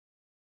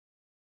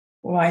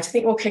All right, I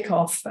think we'll kick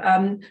off.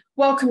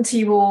 Welcome to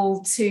you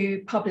all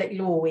to Public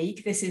Law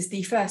Week. This is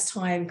the first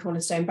time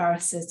Cornerstone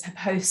Barristers have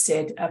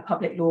hosted a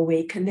Public Law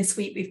Week, and this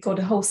week we've got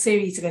a whole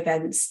series of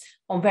events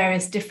on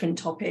various different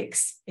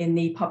topics in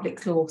the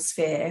public law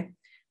sphere.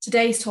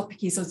 Today's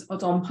topic is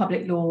on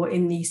public law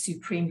in the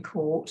Supreme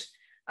Court,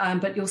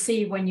 but you'll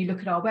see when you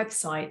look at our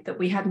website that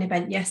we had an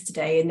event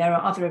yesterday and there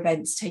are other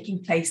events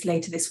taking place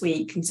later this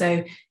week. And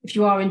so if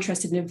you are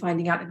interested in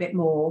finding out a bit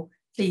more,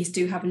 please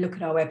do have a look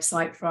at our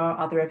website for our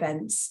other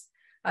events.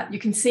 You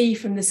can see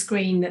from the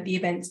screen that the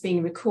event's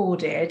being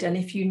recorded, and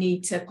if you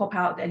need to pop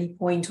out at any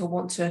point or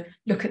want to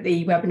look at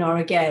the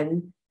webinar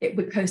again, it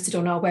will be posted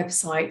on our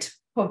website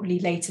probably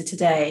later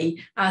today,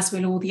 as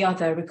will all the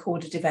other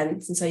recorded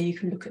events, and so you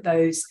can look at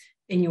those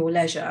in your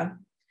leisure.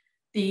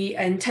 The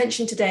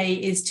intention today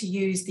is to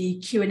use the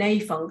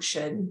Q&A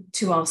function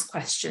to ask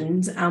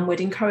questions, and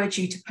would encourage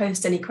you to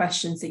post any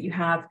questions that you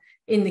have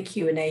in the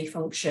Q&A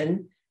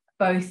function.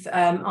 Both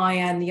I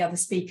and the other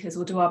speakers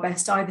will do our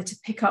best either to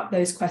pick up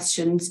those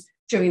questions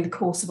during the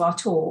course of our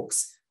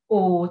talks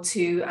or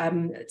to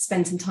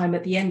spend some time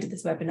at the end of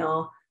this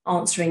webinar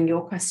answering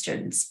your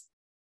questions.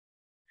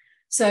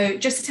 So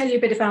just to tell you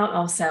a bit about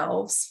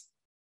ourselves,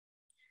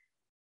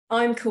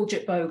 I'm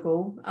Kuljit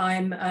Bhogal.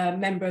 I'm a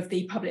member of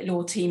the public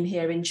law team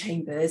here in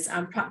Chambers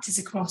and practice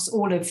across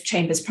all of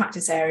Chambers'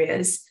 practice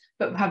areas,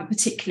 but have a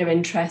particular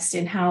interest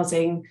in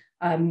housing,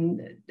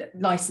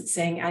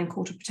 licensing and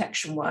court of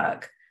protection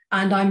work.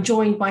 And I'm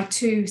joined by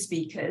two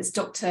speakers,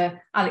 Dr.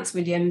 Alex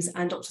Williams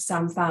and Dr.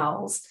 Sam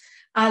Fowles.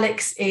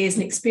 Alex is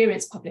an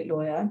experienced public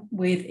lawyer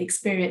with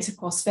experience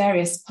across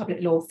various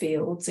public law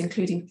fields,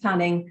 including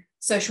planning,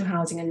 social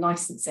housing and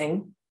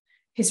licensing.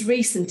 His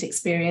recent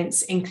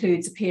experience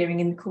includes appearing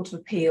in the Court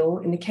of Appeal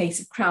in the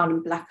case of Crown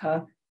and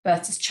Blacker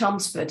versus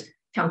Chelmsford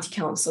County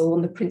Council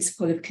on the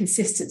principle of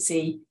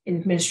consistency in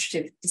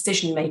administrative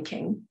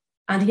decision-making.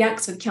 And he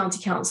acts with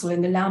County Council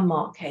in the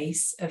landmark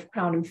case of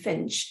Crown and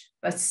Finch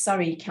versus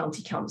Surrey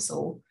County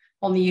Council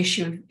on the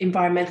issue of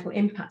environmental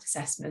impact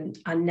assessment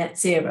and net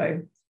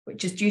zero,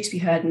 which is due to be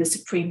heard in the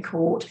Supreme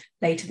Court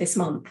later this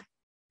month.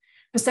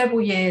 For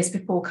several years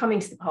before coming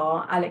to the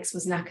bar, Alex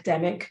was an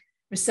academic,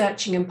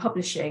 researching and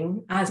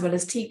publishing, as well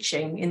as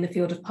teaching in the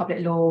field of public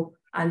law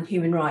and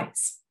human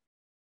rights.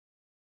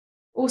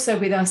 Also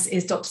with us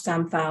is Dr.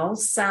 Sam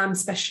Fowles. Sam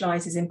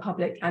specialises in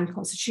public and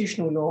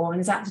constitutional law and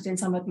has acted in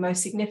some of the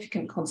most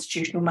significant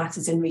constitutional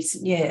matters in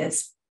recent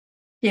years.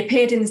 He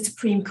appeared in the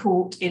Supreme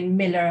Court in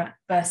Miller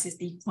versus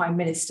the Prime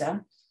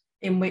Minister,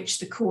 in which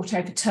the court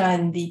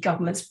overturned the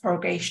government's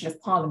prorogation of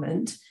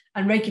Parliament,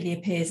 and regularly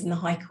appears in the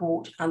High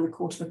Court and the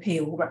Court of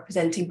Appeal,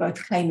 representing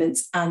both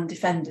claimants and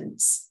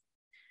defendants.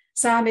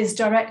 Sam is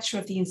director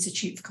of the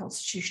Institute for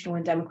Constitutional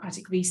and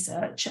Democratic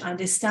Research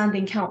and is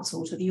standing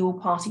counsel to the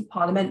all-party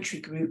parliamentary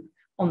group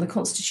on the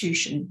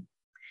Constitution.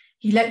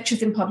 He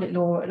lectures in public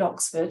law at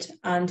Oxford,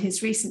 and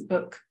his recent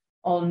book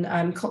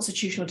on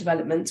constitutional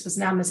developments was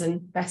an Amazon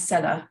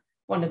bestseller,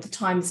 one of the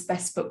Times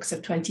best books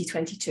of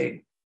 2022.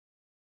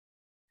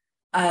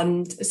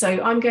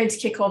 So I'm going to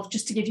kick off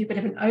just to give you a bit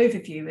of an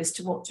overview as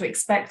to what to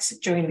expect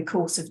during the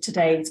course of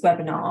today's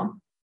webinar.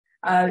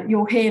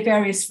 You'll hear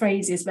various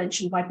phrases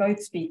mentioned by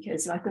both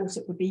speakers, and I thought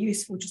it would be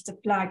useful just to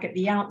flag at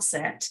the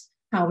outset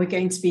how we're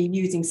going to be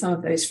using some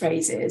of those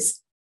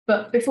phrases.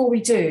 But before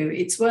we do,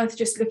 it's worth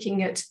just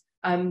looking at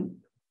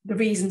the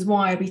reasons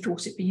why we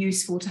thought it'd be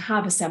useful to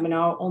have a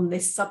seminar on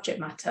this subject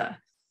matter.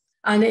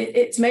 And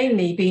it's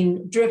mainly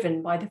been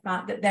driven by the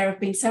fact that there have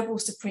been several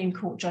Supreme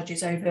Court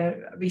judges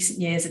over recent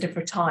years that have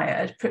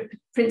retired,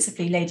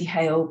 principally Lady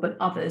Hale, but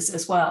others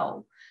as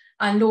well.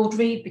 And Lord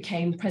Reid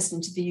became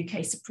president of the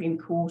UK Supreme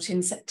Court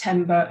in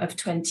September of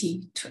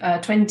January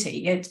of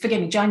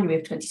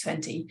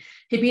 2020.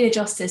 He'd been a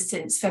justice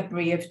since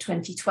February of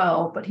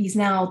 2012, but he's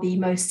now the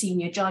most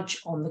senior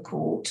judge on the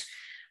court.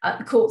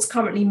 The court's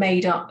currently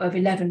made up of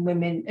 11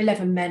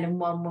 men and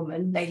one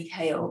woman,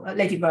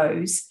 Lady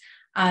Rose.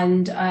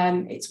 And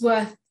it's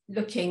worth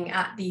looking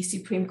at the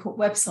Supreme Court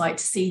website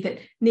to see that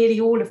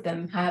nearly all of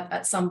them have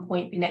at some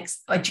point been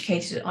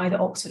educated at either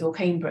Oxford or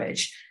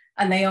Cambridge,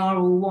 and they are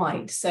all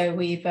white. So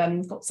we've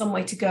got some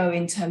way to go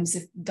in terms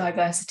of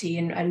diversity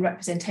and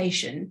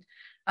representation.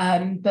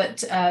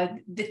 But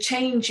the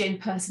change in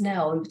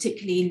personnel, and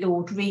particularly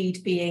Lord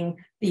Reid being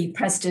the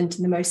president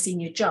and the most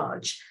senior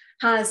judge,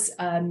 has,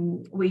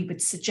 we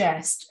would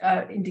suggest,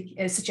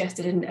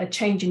 suggested a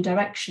change in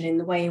direction in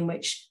the way in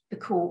which the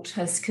court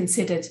has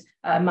considered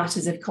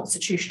matters of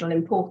constitutional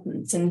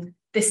importance. And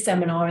this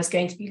seminar is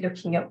going to be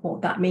looking at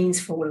what that means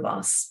for all of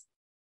us.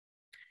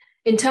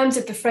 In terms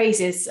of the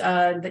phrases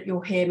that you'll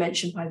hear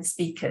mentioned by the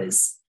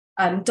speakers,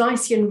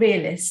 Dyson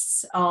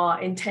realists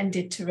are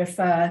intended to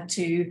refer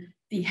to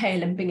the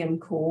Hale and Bingham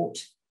Court,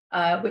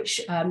 which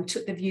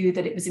took the view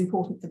that it was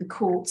important for the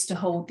courts to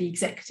hold the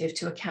executive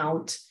to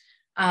account,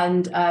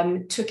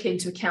 and took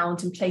into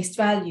account and placed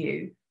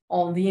value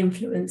on the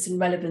influence and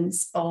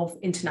relevance of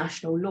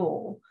international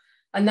law.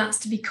 And that's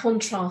to be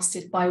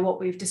contrasted by what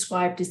we've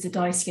described as the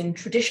Dyson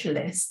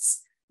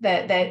traditionalists,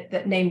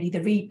 that namely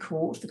the Reid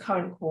Court, the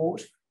current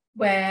court,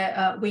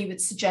 where we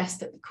would suggest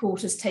that the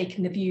court has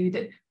taken the view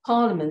that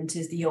Parliament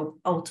is the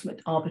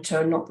ultimate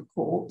arbiter and not the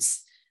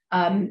courts.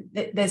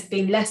 There's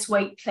been less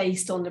weight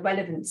placed on the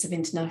relevance of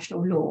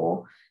international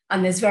law,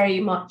 and there's very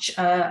much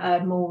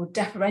a more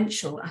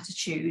deferential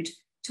attitude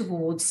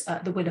towards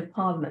the will of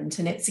Parliament.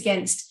 And it's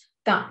against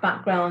that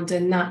background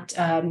and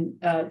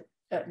that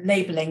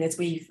labelling, as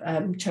we've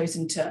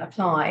chosen to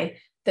apply,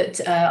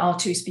 that our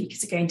two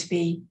speakers are going to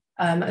be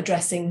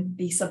addressing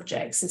these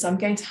subjects. And so I'm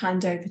going to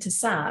hand over to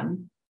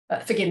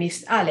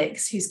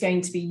Alex, who's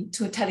going to be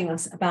telling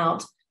us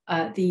about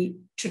the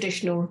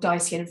traditional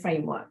Dacian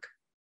framework.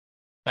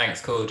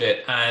 Thanks,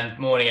 Kuljit, and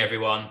morning,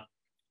 everyone.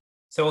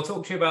 So I'll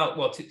talk to you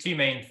about, two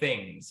main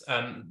things.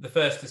 The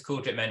first, as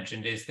Kuljit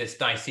mentioned, is this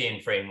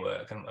Dacian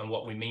framework and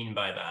what we mean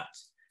by that.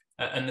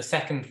 And the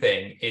second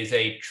thing is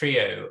a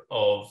trio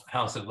of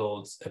House of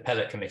Lords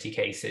Appellate Committee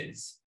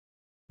cases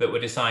that were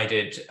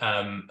decided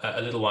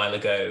a little while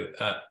ago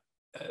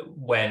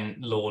when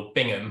Lord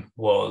Bingham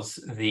was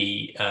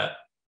the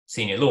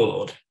senior law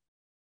lord.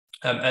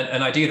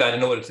 And I do that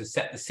in order to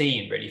set the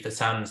scene, really, for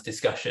Sam's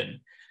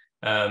discussion,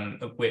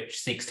 which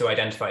seeks to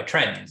identify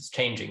trends,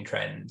 changing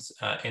trends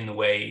in the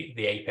way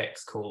the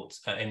apex court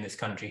in this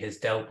country has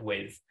dealt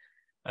with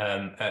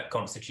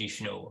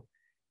constitutional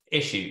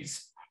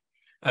issues.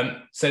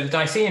 So the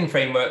Dacian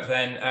framework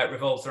then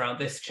revolves around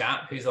this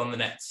chap who's on the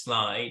next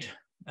slide,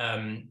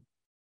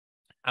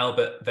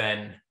 Albert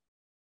Venn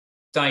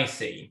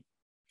Dicey.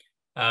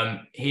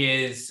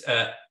 He is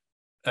a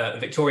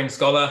Victorian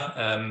scholar,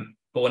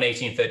 born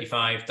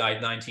 1835,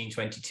 died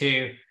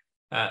 1922,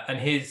 and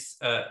his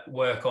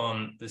work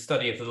on the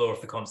study of the law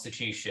of the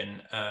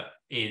Constitution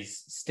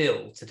is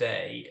still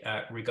today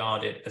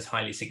regarded as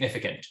highly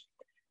significant.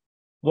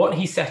 What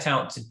he set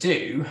out to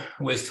do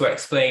was to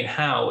explain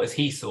how, as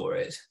he saw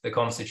it, the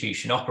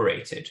Constitution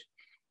operated.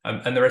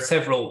 And there are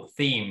several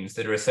themes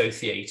that are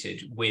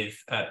associated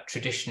with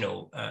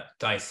traditional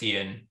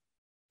Dacian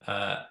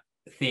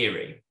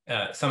theory,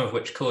 some of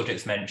which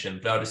Kuljit's mentioned,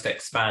 but I'll just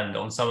expand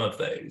on some of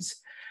those.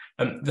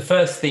 The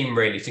first theme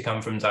really to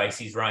come from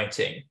Dicey's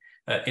writing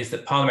is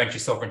that parliamentary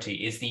sovereignty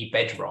is the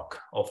bedrock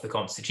of the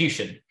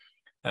Constitution.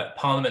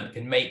 Parliament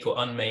can make or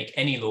unmake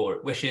any law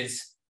it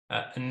wishes,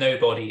 and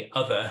nobody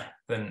other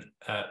than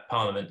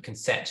Parliament can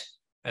set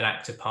an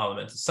act of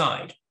Parliament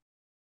aside.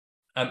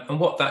 And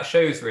what that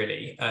shows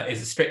really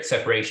is a strict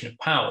separation of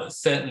powers,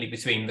 certainly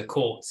between the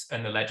courts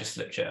and the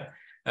legislature,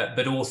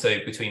 but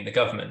also between the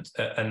government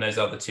and those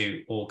other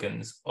two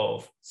organs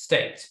of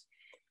state.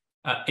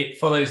 It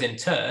follows in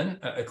turn,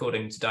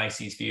 according to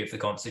Dicey's view of the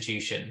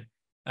Constitution,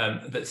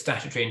 that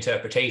statutory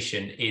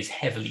interpretation is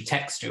heavily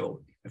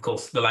textual. Of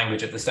course, the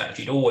language of the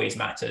statute always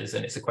matters,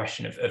 and it's a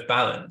question of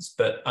balance.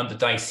 But under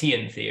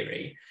Dacian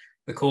theory,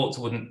 the courts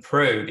wouldn't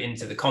probe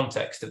into the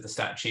context of the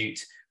statute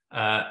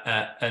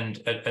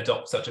and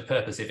adopt such a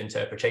purposive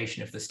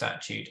interpretation of the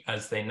statute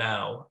as they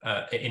now,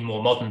 in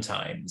more modern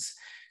times,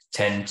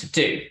 tend to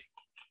do.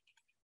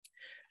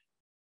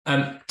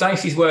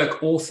 Dicey's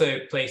work also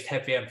placed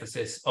heavy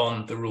emphasis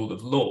on the rule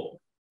of law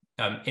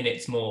in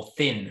its more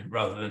thin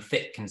rather than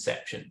thick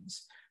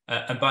conceptions.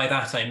 And by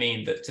that I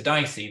mean that to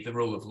Dicey, the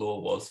rule of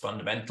law was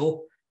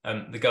fundamental.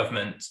 The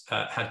government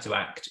had to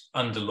act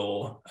under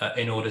law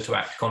in order to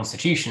act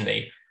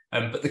constitutionally,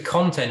 but the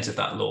content of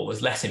that law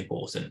was less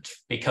important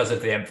because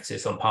of the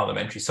emphasis on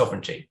parliamentary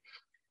sovereignty.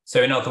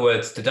 So in other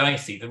words, to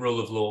Dicey, the rule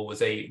of law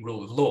was a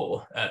rule of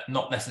law,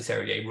 not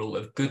necessarily a rule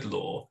of good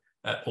law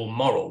or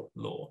moral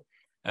law.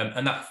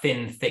 And that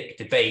thin, thick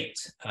debate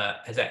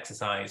has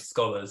exercised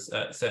scholars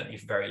certainly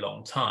for a very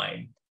long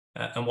time.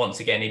 And once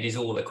again, it is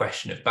all a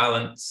question of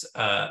balance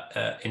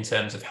in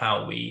terms of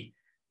how we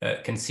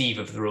conceive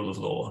of the rule of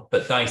law.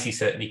 But Dicey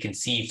certainly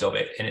conceived of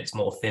it in its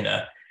more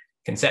thinner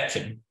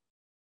conception.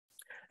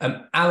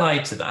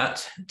 Allied to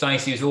that,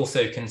 Dicey was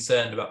also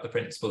concerned about the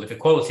principle of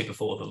equality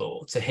before the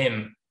law. To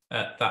him,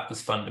 that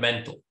was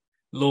fundamental.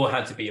 Law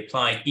had to be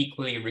applied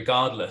equally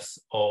regardless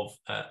of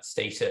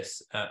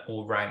status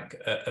or rank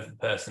of the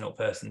person or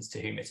persons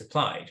to whom it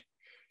applied.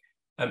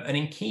 And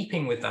in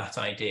keeping with that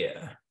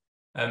idea,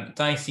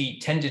 Dicey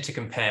tended to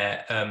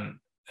compare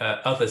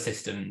other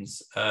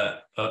systems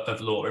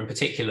of law, in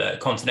particular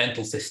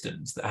continental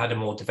systems that had a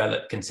more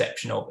developed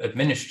conception of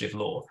administrative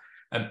law,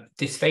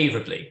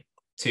 disfavourably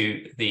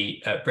to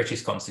the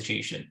British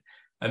Constitution.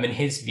 In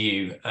his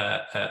view,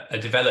 a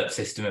developed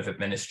system of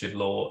administrative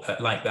law,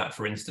 like that,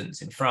 for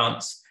instance, in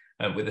France,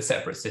 with a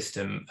separate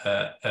system,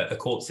 a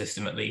court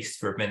system at least,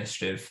 for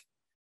administrative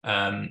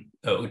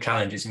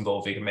challenges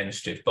involving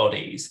administrative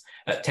bodies,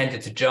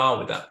 tended to jar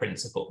with that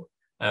principle,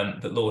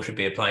 that law should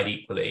be applied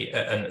equally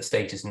and that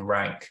status and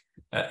rank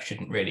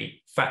shouldn't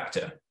really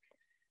factor.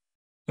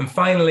 And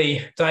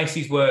finally,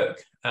 Dicey's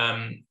work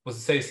was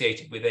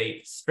associated with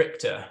a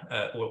stricter,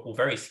 or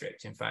very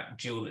strict, in fact,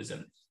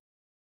 dualism,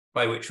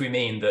 by which we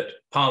mean that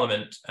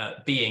Parliament,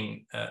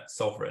 being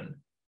sovereign,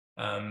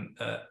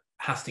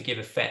 has to give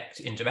effect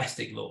in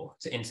domestic law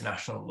to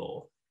international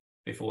law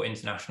before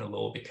international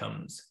law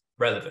becomes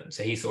relevant.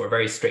 So he saw a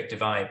very strict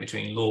divide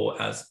between law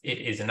as it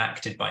is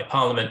enacted by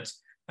Parliament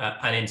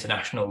and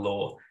international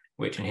law,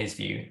 which in his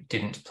view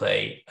didn't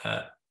play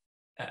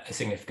a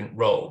significant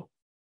role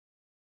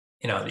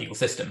in our legal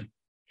system.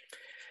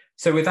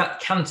 So with that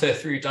canter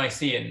through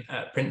Diceian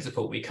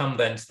principle, we come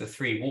then to the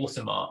three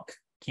watermark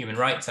Human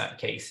Rights Act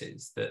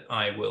cases that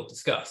I will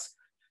discuss.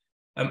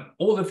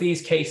 All of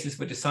these cases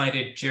were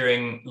decided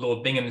during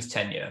Lord Bingham's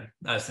tenure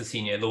as the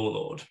senior law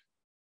lord.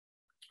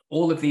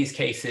 All of these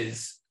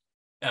cases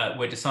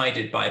were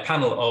decided by a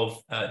panel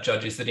of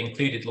judges that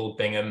included Lord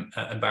Bingham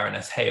and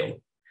Baroness Hale.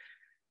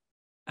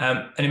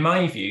 And in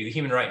my view, the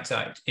Human Rights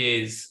Act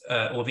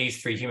or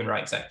these three Human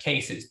Rights Act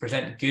cases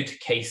present good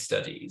case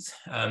studies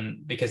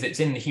because it's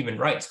in the human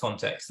rights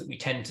context that we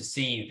tend to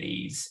see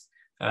these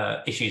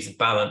issues of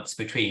balance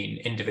between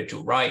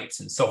individual rights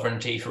and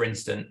sovereignty, for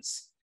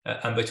instance,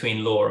 and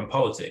between law and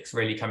politics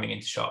really coming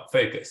into sharp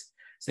focus.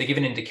 So they give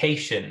an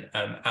indication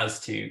as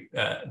to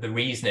the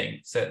reasoning,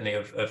 certainly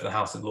of the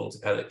House of Lords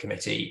Appellate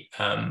Committee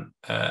around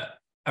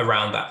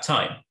that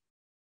time.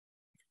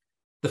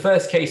 The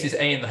first case is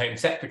A in the Home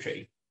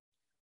Secretary,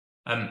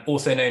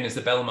 also known as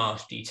the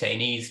Belmarsh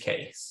detainees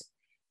case.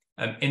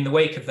 In the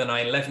wake of the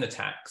 9/11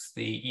 attacks,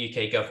 the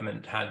UK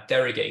government had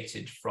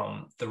derogated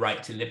from the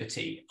right to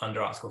liberty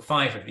under Article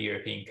 5 of the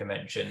European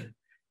Convention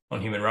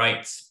on Human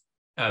Rights.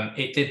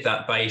 It did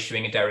that by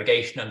issuing a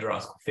derogation under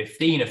Article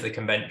 15 of the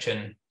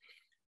Convention,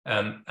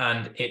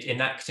 and it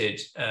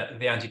enacted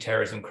the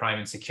Anti-Terrorism, Crime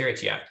and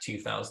Security Act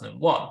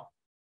 2001,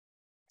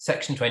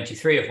 Section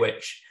 23 of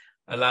which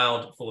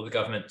allowed for the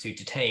government to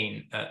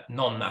detain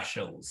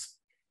non-nationals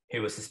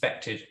who were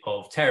suspected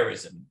of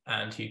terrorism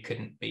and who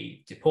couldn't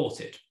be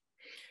deported.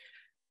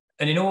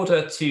 And in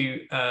order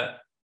to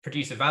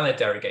produce a valid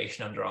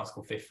derogation under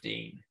Article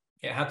 15,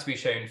 it had to be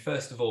shown,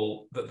 first of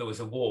all, that there was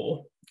a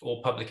war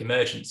or public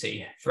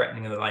emergency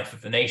threatening the life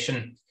of the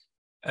nation.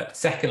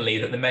 Secondly,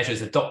 that the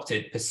measures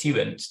adopted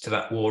pursuant to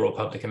that war or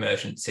public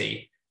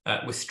emergency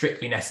were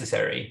strictly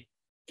necessary,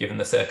 given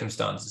the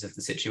circumstances of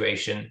the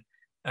situation.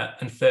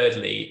 And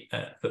thirdly,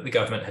 that the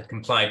government had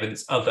complied with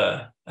its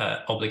other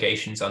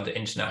obligations under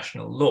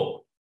international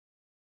law.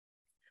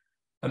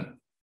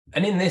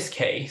 And in this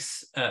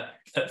case,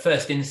 at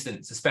first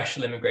instance, the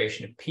Special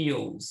Immigration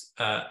Appeals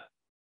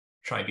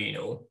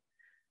Tribunal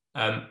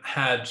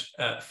had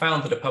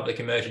found that a public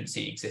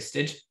emergency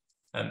existed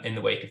in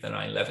the wake of the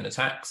 9/11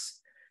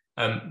 attacks,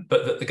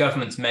 but that the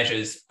government's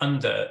measures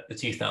under the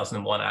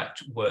 2001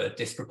 Act were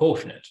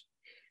disproportionate.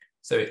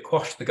 So it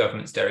quashed the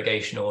government's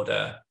derogation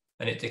order,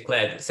 and it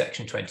declared that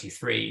Section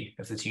 23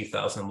 of the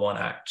 2001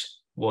 Act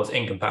was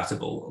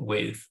incompatible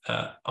with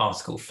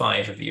Article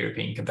 5 of the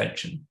European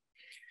Convention.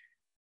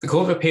 The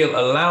Court of Appeal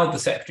allowed the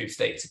Secretary of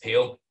State's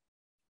appeal,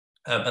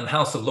 and the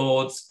House of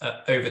Lords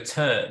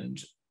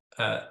overturned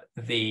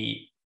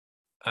the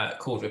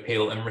Court of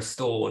Appeal and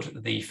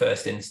restored the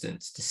first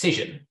instance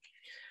decision.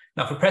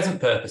 Now, for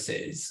present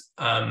purposes,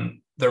 the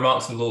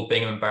remarks of Lord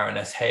Bingham and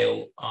Baroness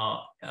Hale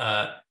are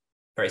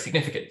very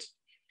significant.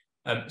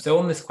 So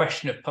on this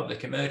question of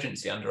public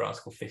emergency under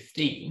Article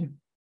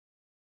 15,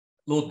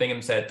 Lord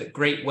Bingham said that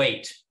great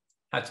weight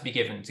had to be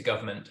given to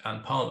government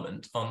and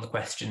parliament on the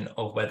question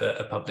of whether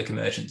a public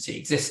emergency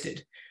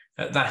existed.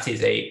 That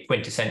is a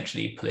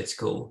quintessentially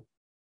political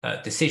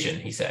decision,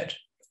 he said.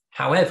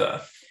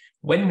 However,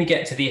 when we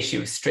get to the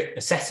issue of strict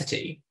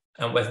necessity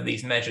and whether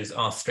these measures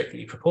are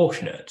strictly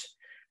proportionate,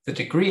 the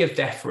degree of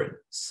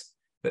deference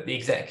that the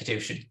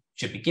executive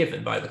should be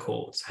given by the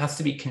courts has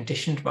to be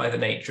conditioned by the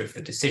nature of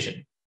the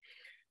decision.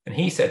 And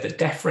he said that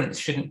deference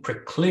shouldn't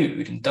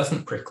preclude and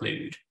doesn't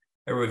preclude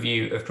a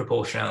review of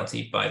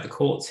proportionality by the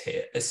courts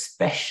here,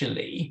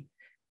 especially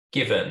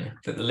given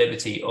that the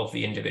liberty of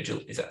the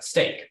individual is at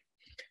stake.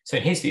 So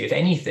in his view, if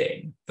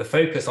anything, the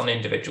focus on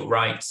individual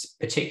rights,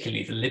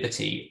 particularly the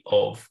liberty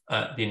of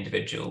the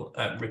individual,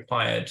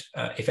 required,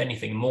 if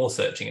anything, more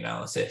searching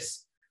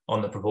analysis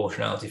on the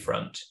proportionality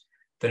front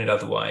than it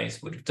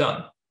otherwise would have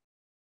done.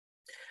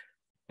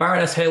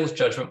 Baroness Hale's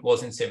judgment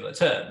was in similar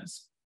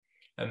terms.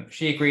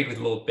 She agreed with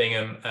Lord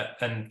Bingham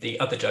and the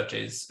other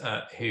judges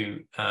who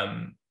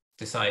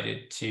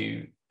decided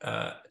to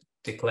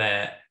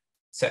declare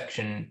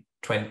Section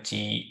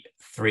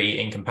 23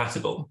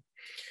 incompatible.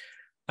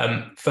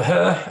 For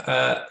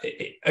her,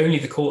 only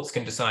the courts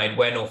can decide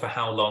when or for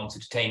how long to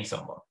detain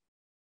someone.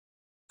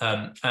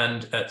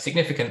 And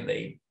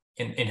significantly,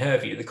 in her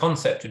view, the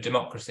concept of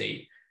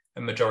democracy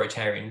and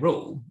majoritarian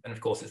rule, and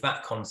of course it's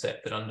that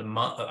concept that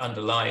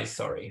underlies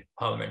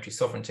parliamentary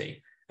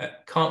sovereignty,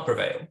 can't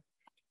prevail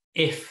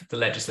if the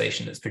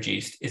legislation that's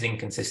produced is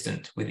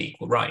inconsistent with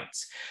equal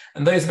rights.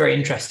 And those are very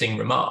interesting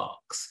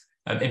remarks.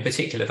 In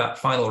particular, that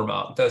final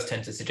remark does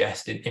tend to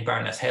suggest, in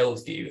Baroness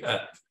Hale's view,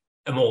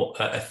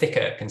 a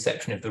thicker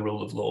conception of the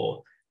rule of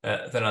law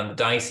than under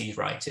Dicey's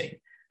writing.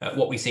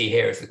 What we see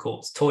here is the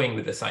courts toying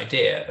with this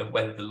idea of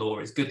whether the law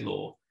is good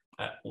law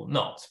or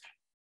not.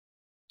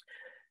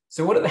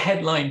 So what are the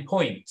headline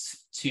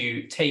points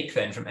to take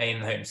then from A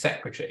in the Home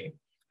Secretary?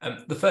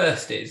 The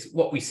first is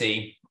what we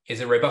see is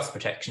a robust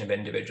protection of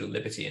individual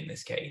liberty in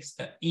this case,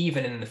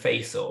 even in the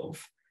face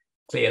of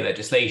clear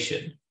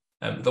legislation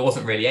There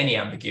wasn't really any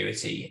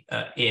ambiguity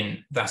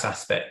in that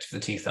aspect of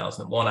the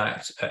 2001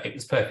 Act. It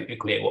was perfectly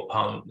clear what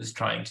Parliament was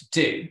trying to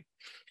do.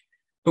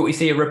 But we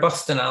see a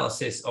robust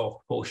analysis of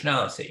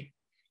proportionality,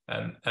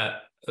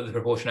 the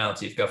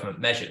proportionality of government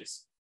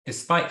measures.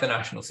 Despite the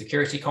national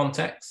security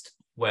context,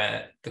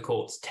 where the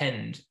courts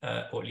tend,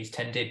 or at least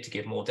tended, to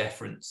give more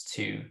deference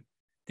to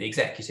the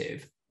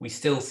executive, we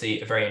still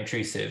see a very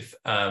intrusive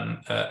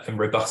and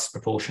robust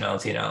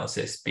proportionality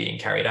analysis being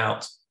carried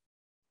out.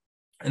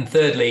 And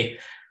thirdly,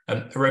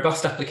 a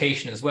robust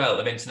application as well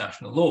of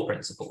international law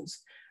principles,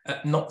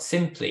 not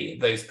simply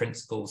those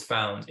principles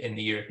found in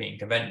the European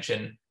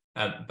Convention,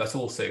 but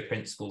also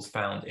principles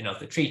found in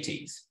other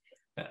treaties.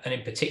 And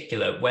in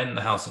particular, when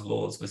the House of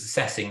Lords was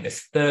assessing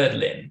this third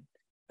limb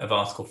of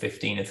Article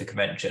 15 of the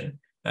Convention,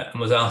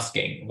 and was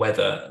asking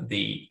whether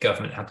the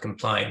government had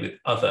complied with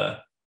other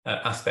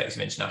aspects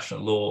of international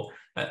law,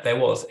 there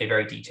was a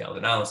very detailed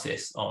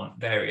analysis on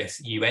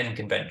various UN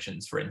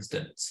conventions, for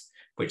instance,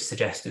 which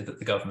suggested that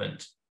the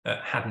government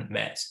hadn't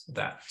met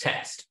that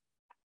test.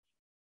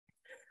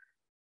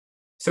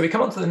 So we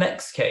come on to the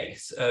next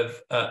case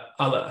of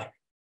Uller,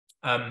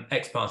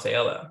 ex parte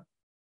Uller.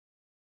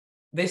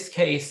 This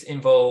case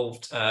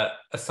involved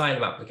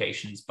asylum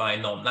applications by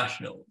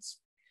non-nationals.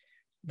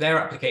 Their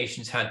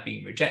applications had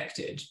been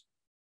rejected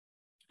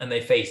and they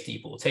faced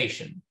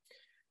deportation.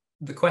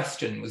 The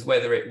question was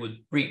whether it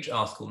would breach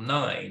Article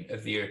 9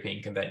 of the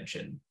European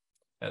Convention,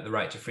 the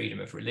right to freedom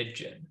of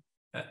religion,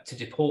 to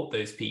deport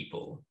those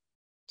people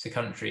to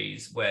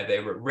countries where they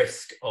were at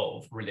risk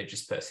of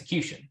religious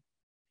persecution.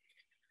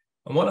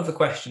 And one of the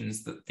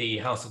questions that the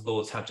House of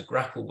Lords had to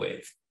grapple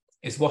with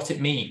is what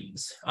it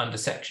means under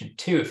Section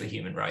 2 of the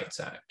Human Rights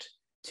Act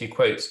to,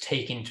 quote,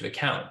 take into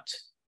account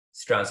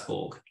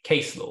Strasbourg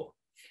case law.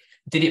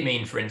 Did it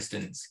mean, for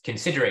instance,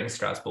 considering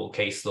Strasbourg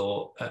case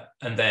law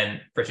and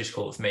then British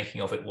courts making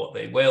of it what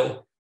they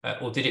will,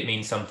 or did it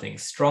mean something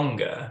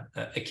stronger,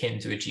 akin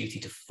to a duty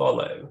to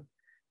follow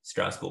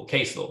Strasbourg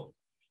case law?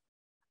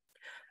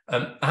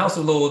 The House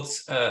of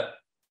Lords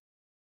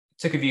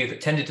took a view that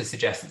tended to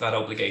suggest that that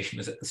obligation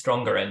was at the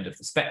stronger end of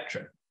the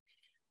spectrum.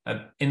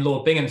 In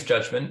Lord Bingham's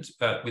judgment,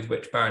 with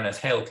which Baroness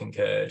Hale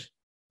concurred,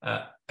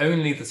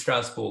 only the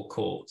Strasbourg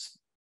court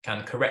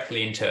can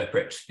correctly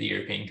interpret the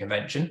European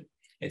Convention.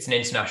 It's an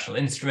international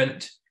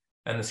instrument,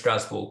 and the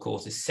Strasbourg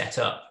court is set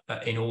up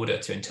in order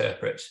to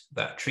interpret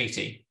that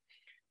treaty.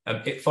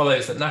 It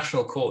follows that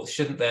national courts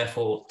shouldn't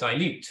therefore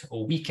dilute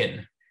or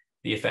weaken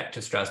the effect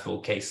of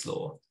Strasbourg case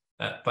law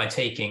by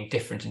taking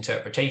different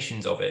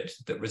interpretations of it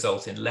that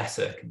result in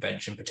lesser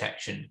convention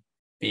protection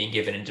being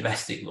given in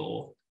domestic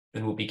law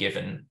than will be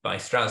given by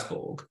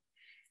Strasbourg.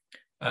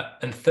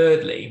 And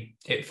thirdly,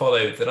 it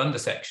followed that under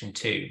Section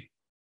 2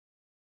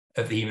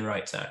 of the Human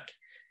Rights Act,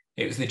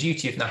 it was the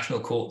duty of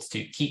national courts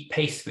to keep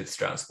pace with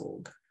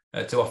Strasbourg,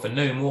 to offer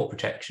no more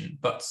protection,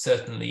 but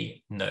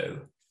certainly no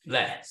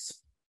less.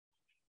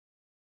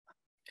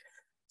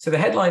 So the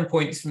headline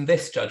points from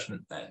this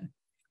judgment then,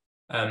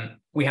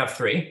 we have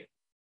three.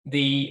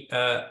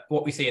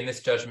 What we see in this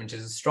judgment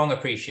is a strong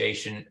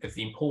appreciation of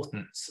the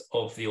importance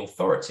of the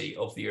authority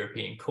of the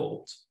European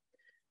Court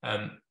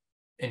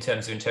in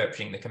terms of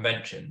interpreting the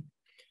Convention.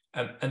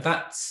 And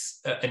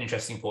that's an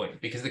interesting point,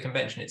 because the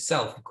Convention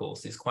itself, of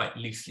course, is quite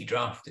loosely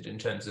drafted in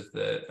terms of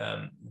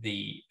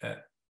the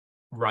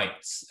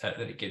rights that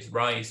it gives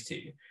rise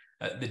to.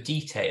 The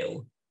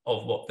detail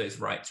of what those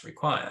rights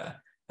require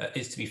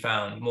is to be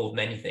found more than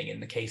anything in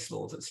the case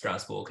law that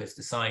Strasbourg has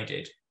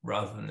decided,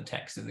 rather than the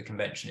text of the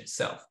Convention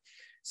itself.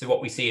 So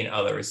what we see in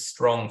Uller is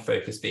strong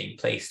focus being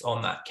placed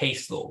on that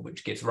case law,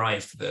 which gives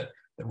rise to the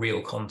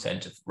real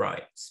content of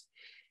rights.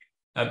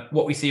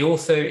 What we see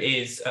also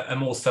is a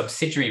more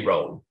subsidiary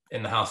role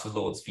in the House of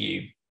Lords'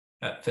 view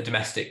for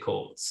domestic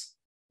courts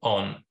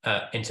on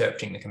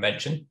interpreting the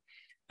Convention.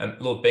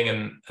 Lord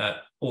Bingham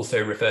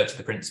also referred to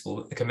the principle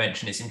that the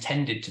Convention is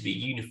intended to be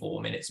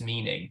uniform in its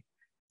meaning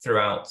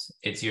throughout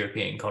its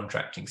European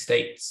contracting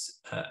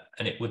states,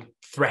 and it would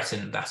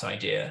threaten that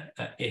idea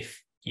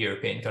if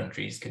European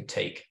countries could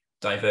take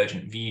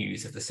divergent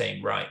views of the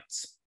same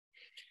rights.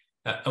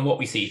 And what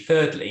we see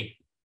thirdly,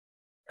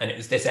 and it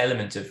was this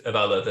element of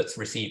Uller that's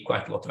received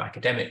quite a lot of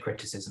academic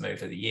criticism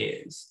over the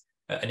years,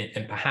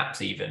 and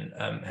perhaps even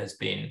has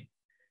been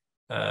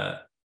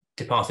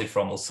departed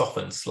from or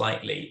softened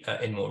slightly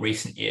in more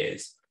recent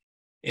years,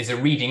 is a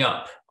reading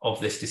up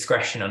of this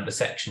discretion under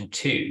Section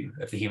 2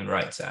 of the Human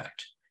Rights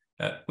Act,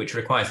 which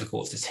requires the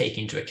courts to take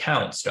into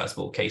account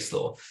Strasbourg case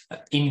law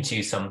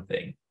into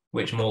something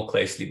which more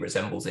closely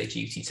resembles a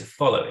duty to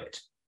follow it.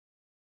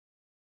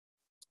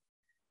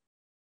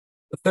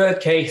 The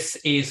third case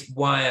is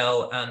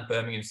Weil and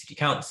Birmingham City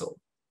Council.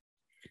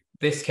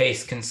 This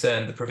case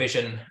concerned the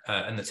provision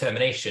and the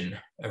termination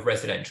of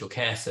residential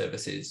care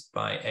services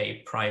by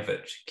a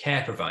private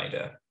care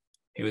provider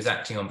who was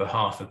acting on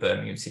behalf of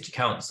Birmingham City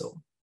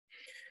Council.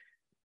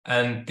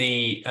 And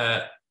the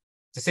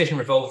decision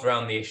revolved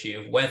around the issue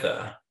of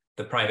whether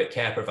the private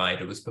care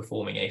provider was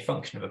performing a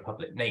function of a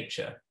public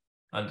nature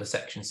under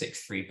Section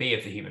 6.3b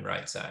of the Human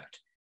Rights Act,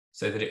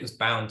 so that it was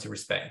bound to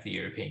respect the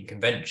European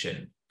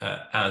Convention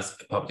as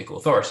a public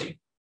authority.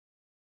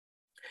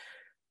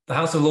 The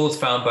House of Lords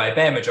found by a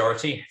bare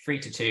majority,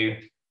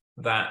 3-2,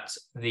 that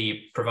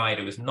the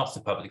provider was not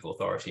a public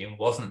authority and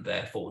wasn't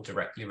therefore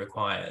directly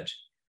required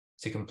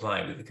to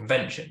comply with the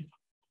Convention.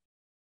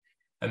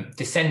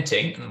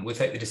 Dissenting, and we'll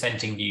take the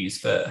dissenting views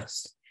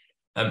first,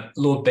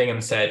 Lord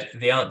Bingham said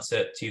the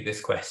answer to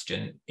this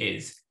question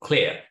is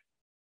clear,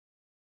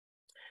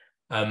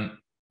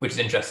 which is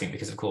interesting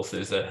because, of course,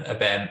 there's a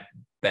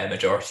bare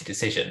majority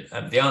decision.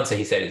 The answer,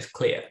 he said, is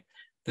clear.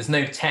 There's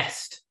no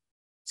test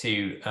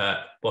to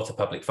what a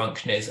public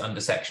function is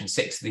under Section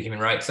 6 of the Human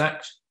Rights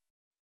Act,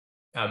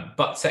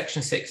 but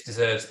Section 6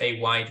 deserves a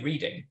wide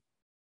reading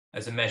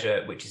as a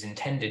measure which is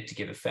intended to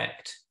give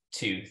effect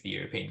to the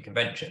European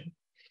Convention.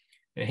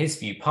 In his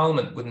view,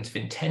 Parliament wouldn't have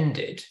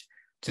intended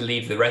to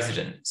leave the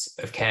residents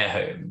of care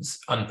homes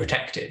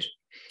unprotected.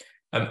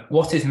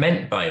 What is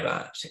meant by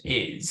that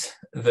is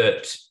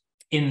that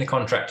in the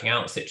contracting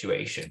out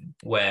situation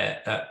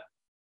where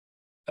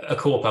a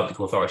core public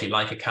authority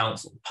like a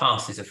council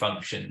passes a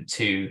function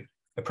to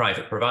a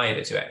private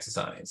provider to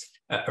exercise,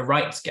 a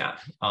rights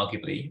gap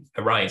arguably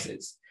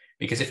arises,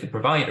 because if the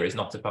provider is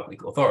not a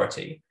public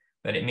authority,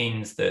 then it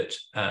means that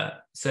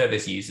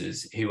service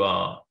users who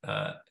are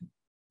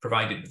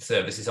provided with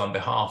services on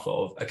behalf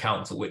of a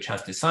council which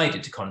has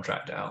decided to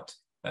contract out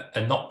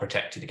are not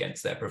protected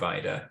against their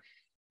provider,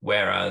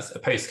 whereas a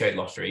postcode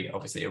lottery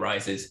obviously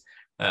arises,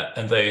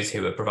 and those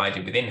who are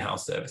provided with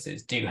in-house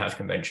services do have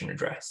convention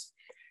redress.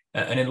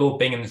 And in Lord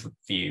Bingham's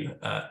view,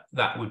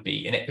 that would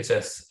be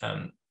iniquitous.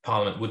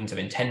 Parliament wouldn't have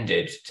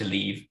intended to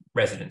leave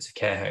residents of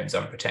care homes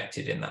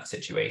unprotected in that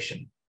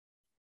situation.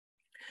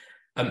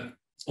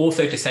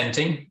 Also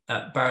dissenting,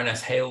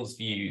 Baroness Hale's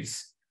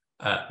views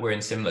were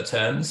in similar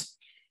terms.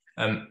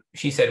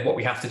 She said what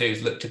we have to do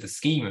is look to the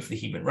scheme of the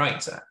Human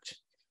Rights Act.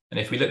 And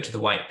if we look to the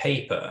white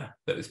paper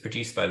that was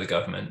produced by the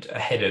government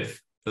ahead of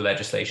the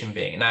legislation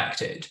being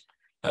enacted,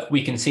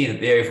 we can see that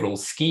the overall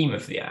scheme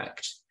of the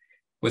Act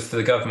was for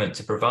the government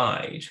to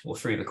provide, or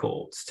through the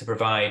courts, to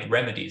provide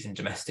remedies in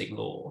domestic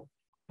law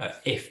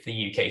if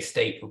the UK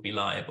state would be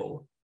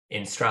liable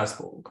in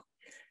Strasbourg.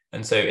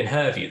 And so in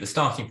her view, the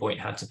starting point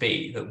had to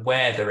be that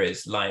where there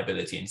is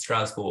liability in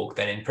Strasbourg,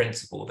 then in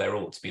principle, there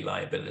ought to be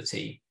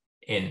liability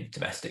in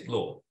domestic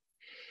law.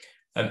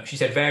 She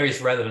said various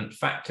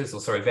factors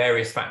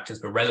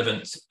were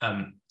relevant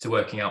to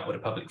working out what a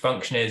public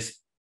function is.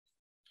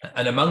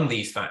 And among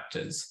these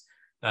factors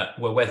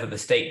were whether the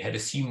state had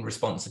assumed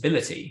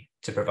responsibility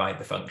to provide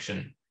the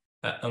function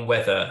and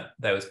whether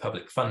there was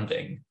public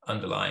funding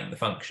underlying the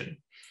function.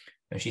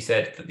 And she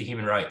said that the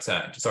Human Rights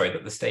Act,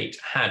 that the state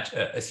had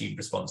assumed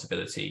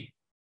responsibility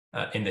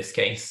in this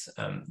case.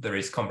 There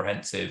is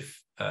comprehensive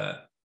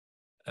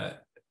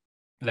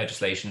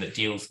legislation that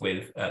deals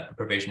with the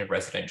provision of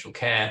residential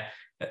care.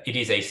 It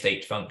is a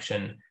state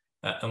function,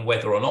 and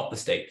whether or not the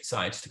state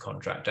decides to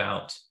contract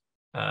out,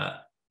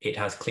 it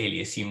has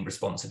clearly assumed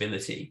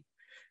responsibility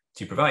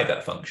to provide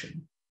that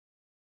function.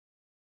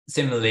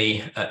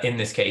 Similarly, in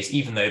this case,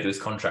 even though there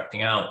was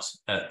contracting out,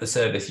 the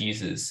service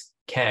users'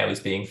 care was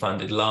being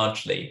funded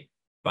largely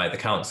by the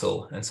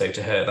council, and so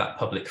to her that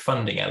public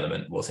funding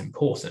element was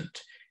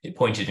important. It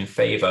pointed in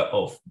favour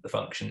of the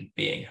function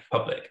being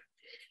public.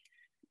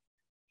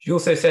 She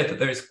also said that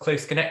there is a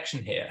close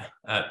connection here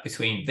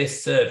between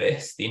this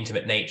service, the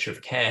intimate nature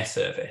of care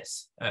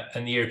service,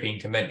 and the European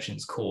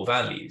Convention's core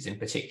values, in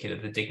particular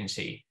the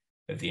dignity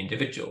of the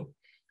individual,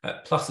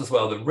 plus as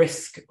well the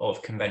risk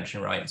of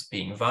convention rights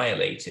being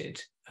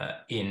violated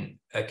in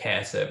a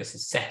care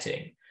services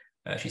setting.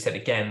 She said,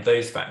 again,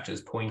 those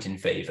factors point in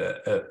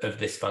favour of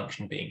this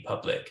function being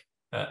public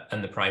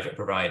and the private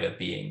provider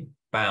being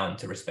bound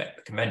to respect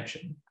the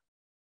convention.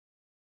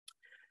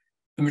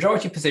 The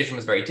majority position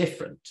was very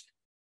different.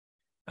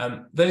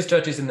 Those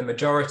judges in the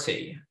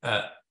majority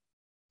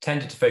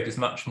tended to focus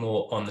much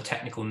more on the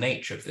technical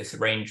nature of this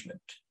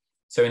arrangement.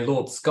 So in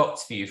Lord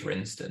Scott's view, for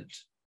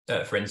instance,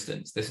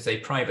 this is a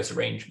private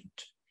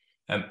arrangement.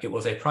 It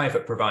was a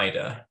private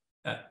provider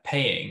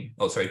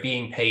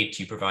being paid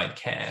to provide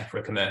care for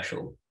a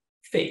commercial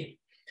fee.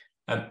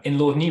 In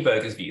Lord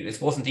Neuberger's view, this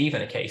wasn't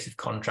even a case of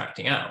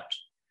contracting out.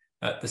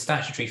 The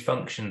statutory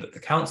function that the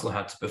council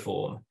had to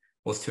perform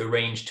was to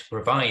arrange to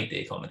provide the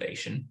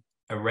accommodation,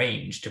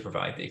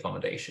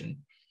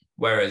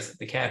 whereas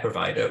the care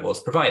provider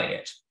was providing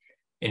it.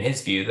 In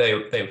his view,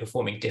 they were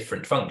performing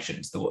different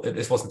functions.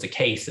 This wasn't a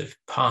case of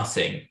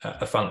passing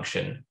a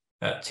function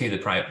to the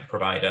private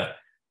provider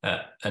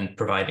and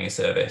providing a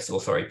service,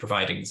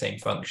 providing the same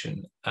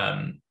function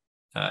in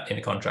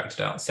a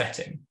contracted out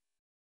setting.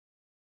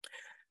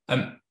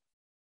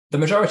 The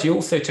majority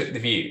also took the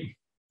view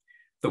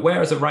that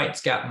whereas a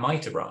rights gap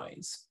might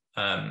arise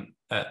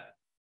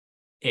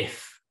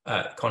if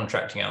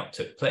contracting out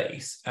took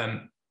place,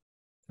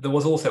 there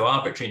was also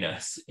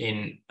arbitrariness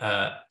in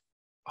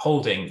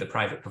holding the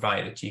private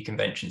provider to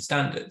convention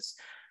standards.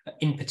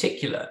 In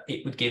particular,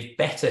 it would give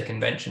better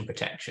convention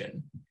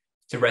protection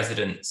to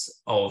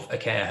residents of a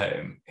care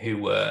home who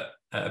were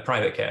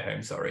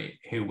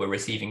who were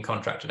receiving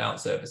contracted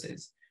out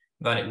services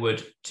than it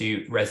would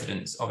to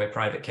residents of a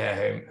private care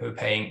home who are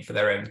paying for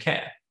their own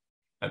care.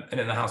 And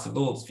in the House of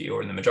Lords view,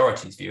 or in the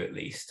majority's view at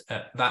least,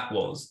 that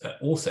was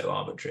also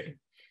arbitrary.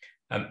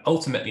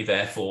 Ultimately,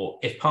 therefore,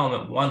 if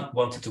Parliament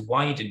wanted to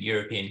widen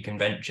European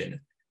Convention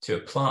to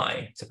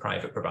apply to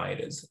private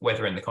providers,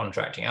 whether in the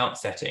contracting out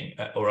setting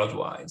or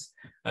otherwise,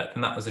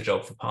 then that was a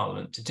job for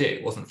Parliament to do.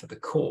 It wasn't for the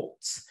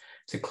courts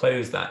to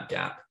close that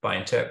gap by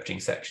interpreting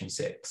Section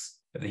 6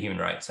 of the Human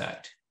Rights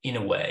Act in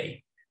a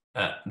way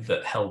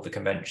that held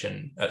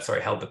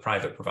the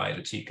private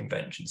provider to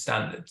convention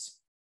standards.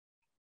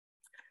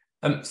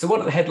 So what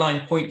are the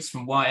headline points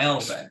from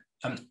YL then?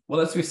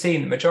 Well, as we've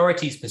seen, the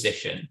majority's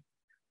position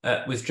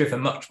was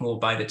driven much more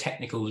by the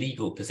technical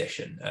legal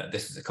position.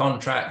 This was a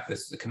contract,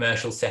 this was a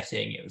commercial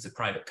setting, it was a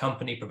private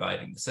company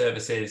providing the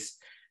services,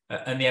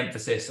 and the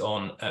emphasis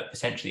on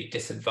potentially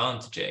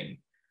disadvantaging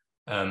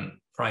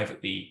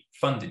privately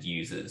funded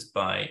users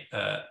by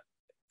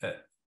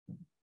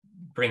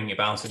bringing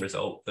about a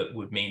result that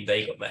would mean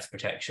they got less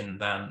protection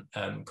than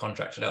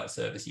contracted out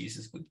service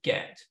users would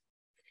get.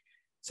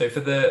 So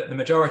for the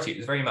majority, it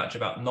was very much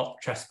about not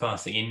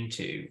trespassing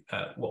into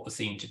what was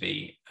seen to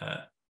be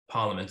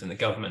Parliament and the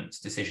government's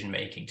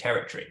decision-making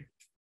territory.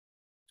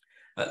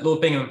 Lord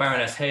Bingham and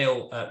Baroness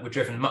Hale were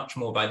driven much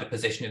more by the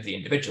position of the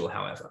individual,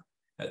 however,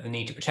 the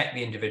need to protect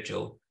the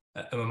individual,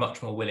 and were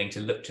much more willing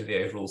to look to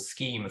the overall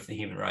scheme of the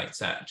Human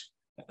Rights Act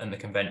and the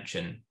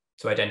Convention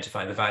to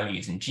identify the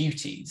values and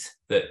duties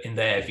that, in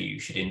their view,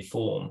 should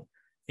inform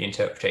the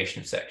interpretation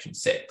of Section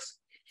 6.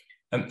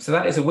 So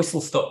that is a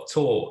whistle-stop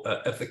tour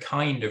of the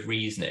kind of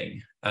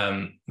reasoning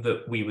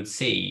that we would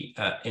see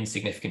in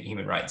significant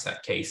Human Rights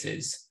Act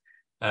cases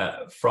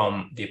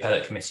from the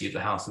Appellate Committee of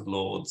the House of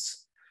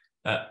Lords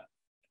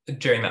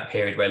during that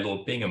period where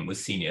Lord Bingham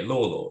was senior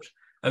law lord.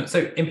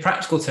 So in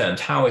practical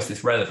terms, how is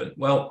this relevant?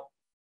 Well,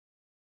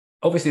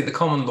 obviously the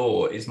common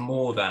law is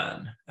more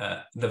than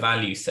the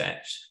value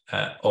set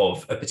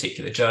of a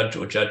particular judge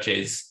or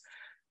judges.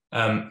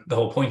 The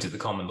whole point of the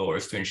common law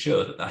is to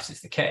ensure that that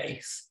is the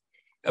case.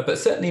 But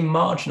certainly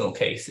marginal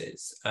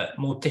cases,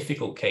 more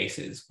difficult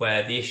cases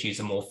where the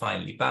issues are more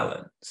finely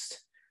balanced,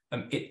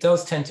 it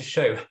does tend to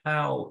show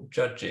how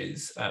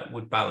judges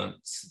would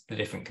balance the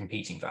different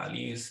competing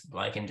values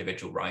like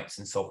individual rights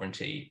and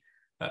sovereignty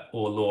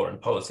or law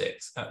and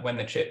politics when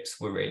the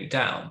chips were really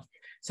down.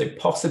 So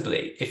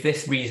possibly if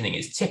this reasoning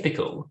is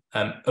typical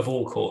of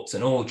all courts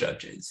and all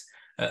judges,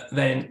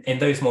 then in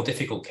those more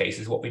difficult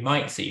cases, what we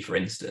might see, for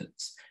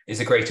instance,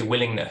 is a greater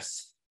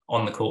willingness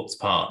on the court's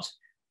part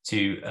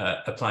to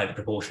apply the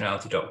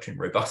proportionality doctrine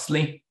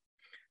robustly.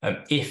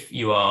 If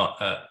you are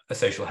a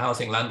social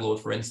housing landlord,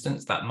 for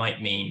instance, that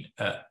might mean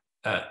a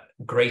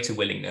greater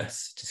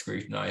willingness to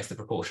scrutinise the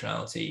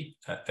proportionality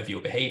of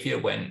your behaviour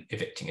when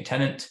evicting a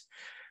tenant.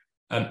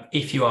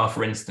 If you are,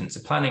 for instance,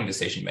 a planning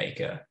decision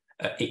maker,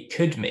 it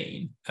could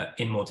mean,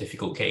 in more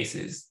difficult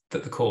cases,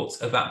 that the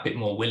courts are that bit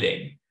more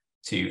willing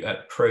to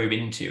probe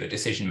into a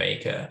decision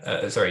letter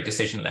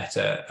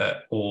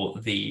or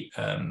the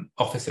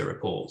officer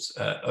reports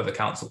of a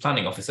council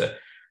planning officer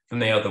than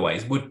they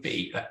otherwise would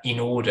be in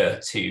order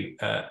to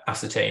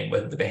ascertain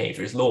whether the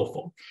behaviour is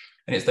lawful.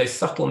 And it's those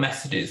subtle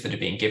messages that are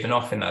being given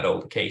off in that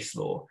older case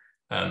law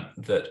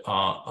that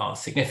are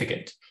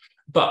significant.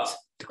 But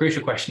the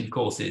crucial question, of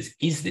course, is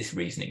this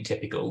reasoning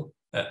typical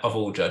of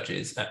all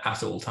judges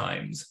at all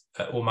times,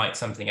 or might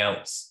something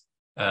else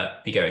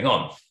be going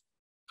on?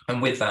 And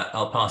with that,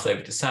 I'll pass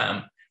over to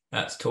Sam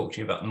to talk to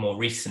you about the more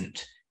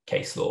recent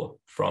case law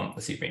from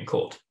the Supreme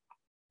Court.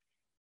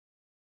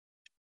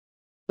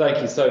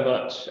 Thank you so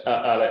much,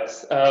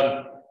 Alex.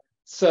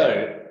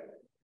 So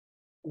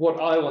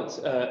what I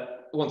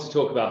want to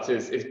talk about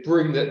is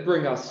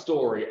bring our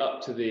story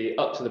up to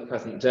the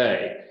present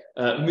day,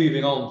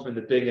 moving on from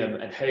the Bingham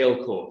and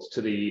Hale court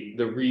to the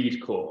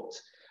Reed court.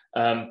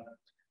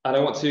 And I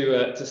want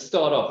to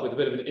start off with a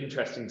bit of an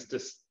interesting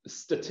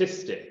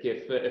statistic,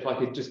 if I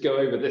could just go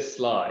over this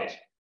slide.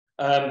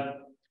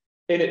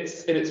 In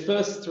its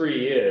first 3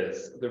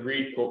 years, the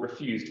Reed court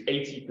refused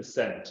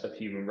 80% of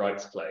human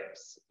rights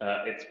claims.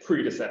 Its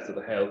predecessor,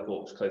 the Hale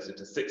court, was closer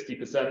to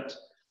 60%.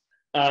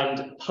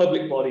 And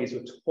public bodies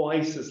were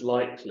twice as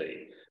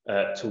likely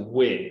to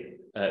win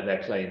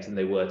their claims than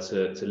they were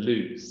to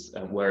lose.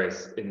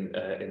 Whereas in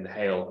the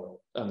Hale,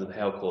 under the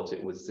Hale court,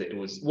 it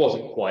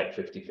wasn't quite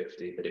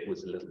 50-50, but it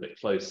was a little bit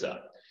closer.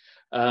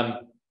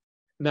 Now,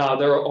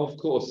 there are, of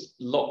course,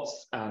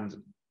 lots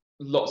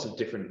of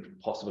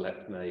different possible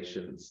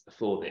explanations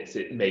for this.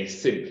 It may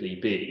simply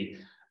be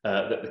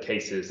that the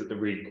cases that the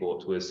Reed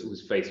court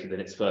was faced with in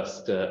its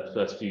first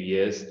few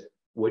years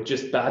were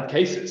just bad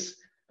cases,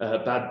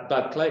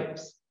 bad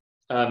claims.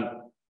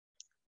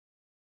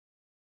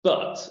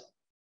 But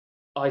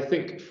I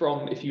think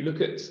if you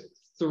look at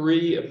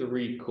 3 of the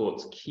Reed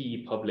court's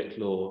key public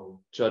law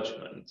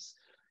judgments,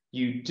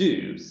 you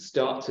do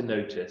start to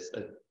notice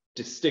a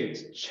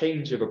distinct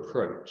change of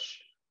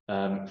approach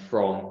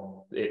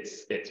from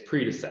its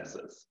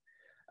predecessors.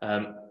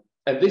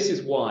 this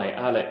is why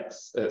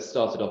Alex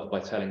started off by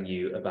telling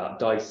you about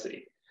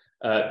Dicey,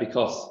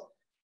 because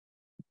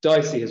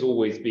Dicey has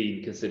always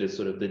been considered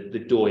sort of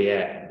the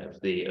doyen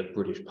of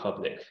British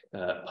public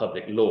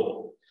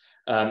law.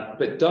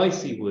 But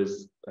Dicey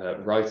was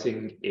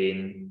writing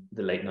in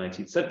the late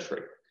 19th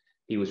century.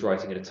 He was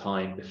writing at a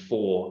time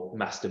before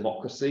mass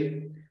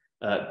democracy,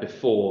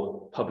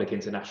 before public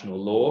international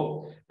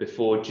law,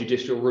 before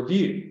judicial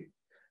review,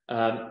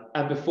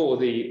 and before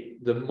the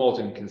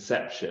modern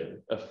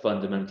conception of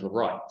fundamental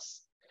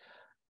rights.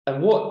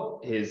 And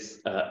what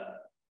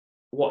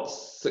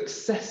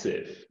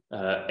successive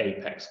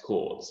apex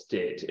courts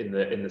did in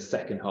the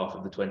second half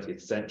of the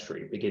 20th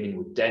century, beginning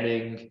with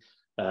Denning,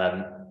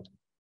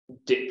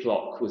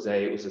 Diplock was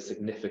a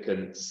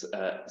significant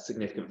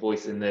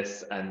voice in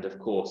this, and of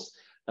course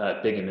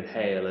Bingham and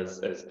Hale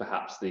as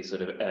perhaps the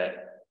sort of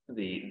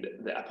the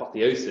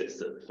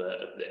apotheosis of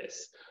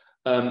this,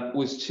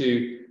 was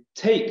to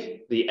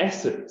take the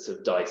essence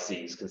of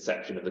Dicey's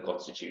conception of the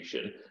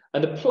Constitution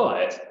and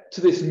apply it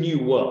to this new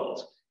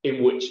world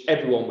in which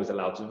everyone was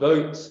allowed to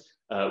vote.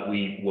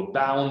 We were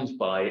bound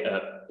by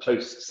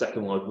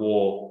post-Second World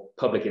War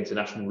public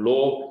international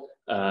law.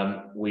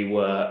 We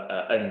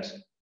were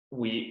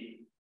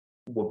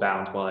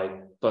bound by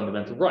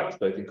fundamental rights,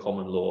 both in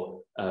common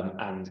law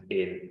and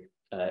in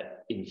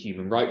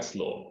human rights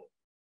law.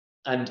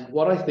 And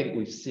what I think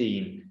we've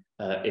seen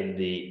in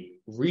the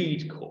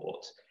Reed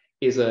Court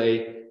is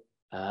a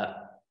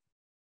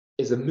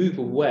move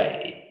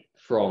away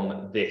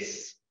from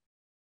this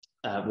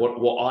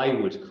what I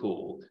would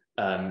call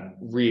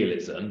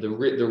realism, the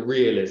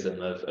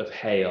realism of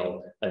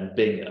Hale and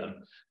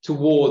Bingham,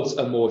 towards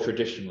a more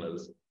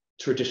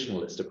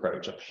traditionalist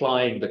approach,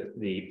 applying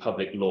the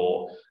public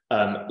law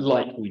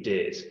like we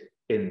did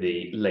in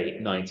the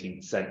late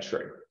 19th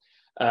century.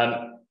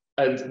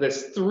 And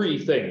there's three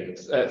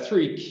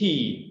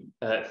key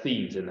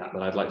themes in that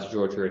I'd like to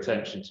draw to your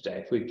attention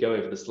today. If we go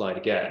over the slide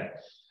again.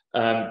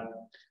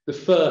 The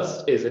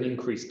first is an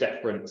increased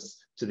deference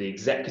to the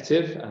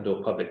executive and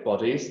or public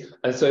bodies.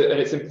 And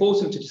it's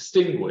important to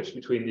distinguish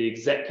between the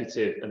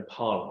executive and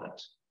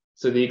Parliament.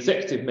 So the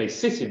executive may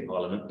sit in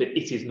Parliament, but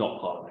it is not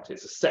Parliament.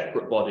 It's a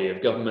separate body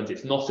of government.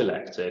 It's not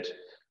elected.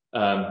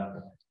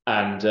 But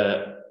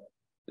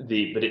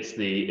it's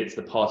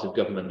the part of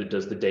government that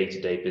does the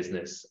day-to-day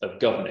business of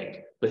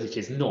governing, but it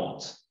is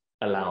not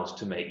allowed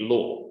to make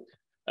law,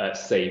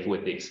 save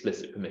with the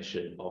explicit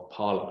permission of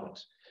Parliament.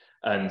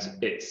 And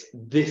it's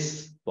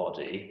this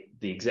body,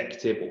 the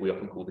executive, what we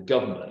often call the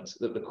government,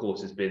 that the court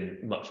has been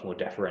much more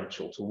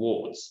deferential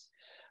towards.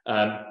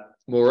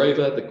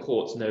 Moreover, the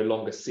court's no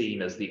longer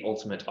seen as the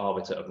ultimate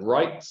arbiter of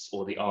rights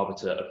or the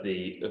arbiter of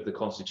the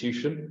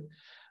Constitution,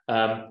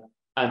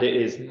 and it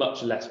is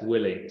much less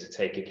willing to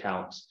take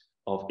account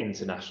of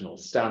international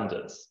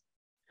standards.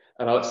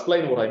 And I'll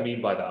explain what I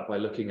mean by that by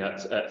looking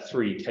at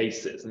three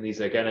cases, and these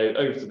are again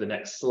over to the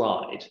next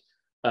slide.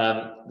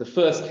 The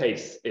first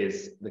case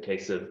is the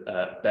case of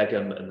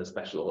Begum and the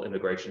Special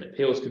Immigration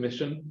Appeals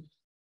Commission.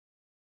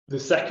 The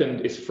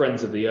second is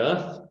Friends of the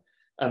Earth,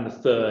 and the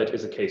third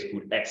is a case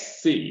called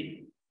SC.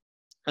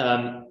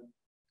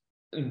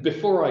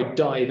 Before I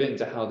dive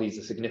into how these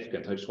are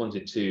significant, I just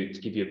wanted to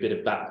give you a bit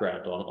of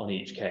background on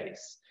each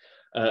case.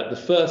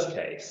 The first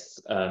case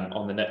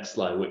on the next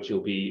slide, which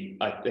you'll be,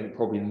 I think,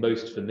 probably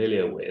most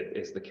familiar with,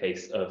 is the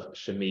case of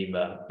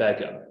Shamima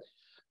Begum.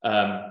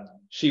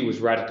 She was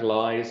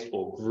radicalized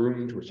or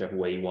groomed, whichever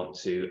way you want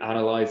to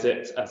analyze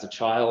it, as a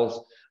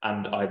child,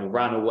 and either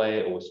ran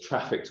away or was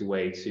trafficked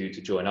away to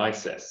join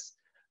ISIS.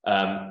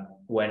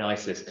 When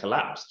ISIS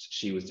collapsed,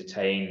 she was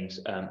detained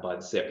by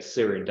the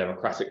Syrian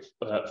Democratic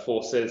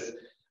Forces,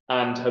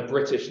 and her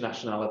British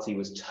nationality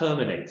was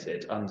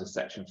terminated under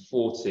Section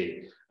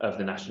 40 of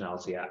the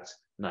Nationality Act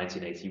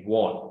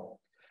 1981.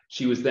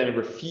 She was then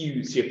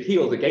refused, she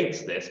appealed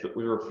against this, but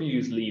was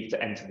refused leave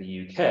to enter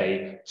the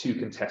UK to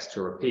contest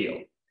her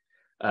appeal.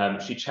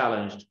 She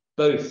challenged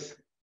both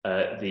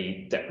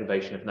the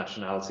deprivation of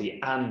nationality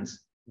and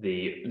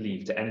the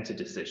leave to enter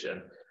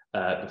decision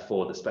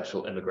before the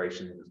Special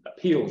Immigration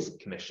Appeals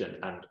Commission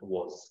and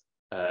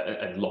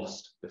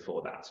lost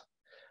before that.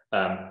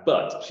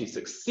 But she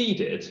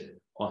succeeded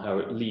on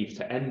her leave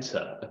to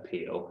enter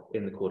appeal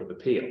in the Court of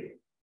Appeal.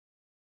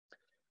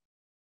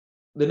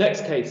 The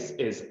next case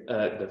is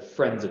the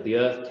Friends of the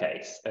Earth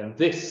case, and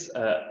this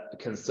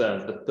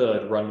concerns the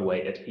third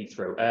runway at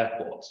Heathrow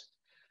Airport.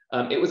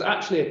 It was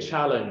actually a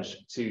challenge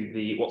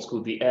to what's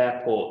called the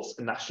airport's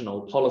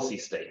national policy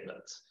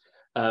statement.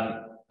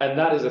 And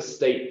that is a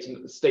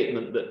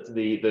statement that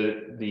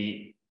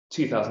the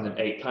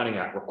 2008 Planning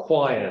Act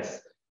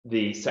requires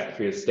the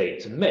Secretary of State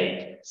to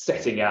make,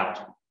 setting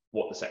out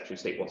what the Secretary of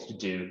State wants to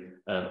do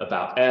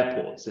about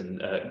airports and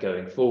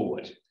going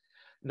forward.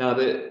 Now,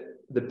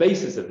 the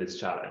basis of this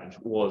challenge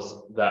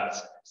was that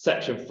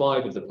Section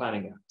 5 of the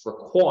Planning Act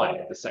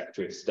required the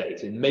Secretary of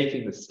State, in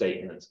making the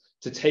statement,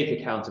 to take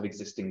account of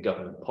existing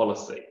government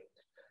policy.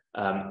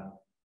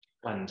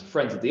 And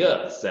Friends of the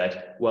Earth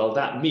said, well,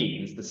 that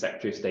means the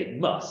Secretary of State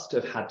must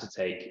have had to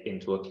take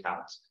into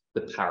account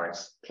the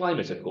Paris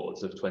Climate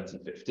Accords of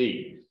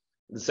 2015.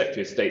 The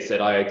Secretary of State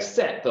said, I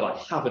accept that I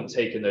haven't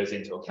taken those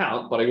into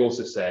account, but I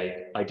also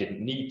say I didn't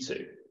need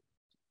to.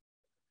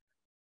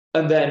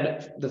 And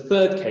then the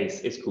third case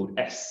is called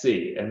SC,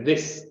 and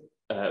this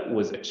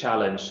was a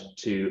challenge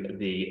to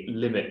the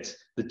limit,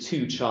 the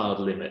 2-child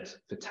limit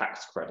for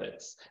tax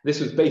credits. This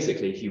was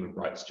basically a human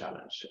rights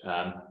challenge.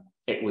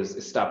 It was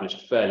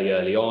established fairly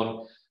early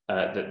on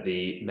that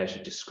the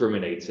measure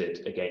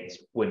discriminated against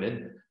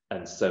women,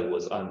 and so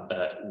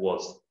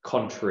was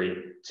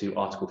contrary to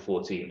Article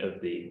 14 of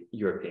the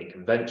European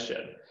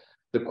Convention.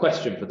 The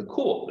question for the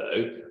court,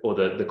 though, or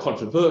the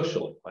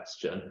controversial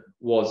question,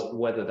 was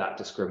whether that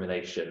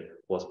discrimination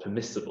was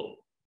permissible.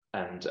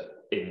 And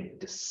in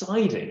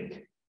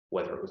deciding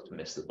whether it was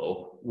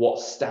permissible, what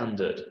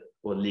standard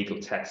or legal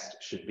test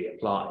should be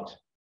applied.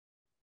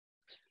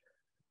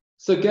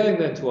 So going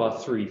then to our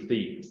 3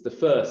 themes, the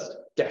first,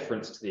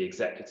 deference to the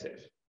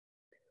executive.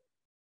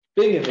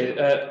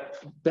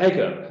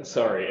 Begum,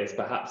 is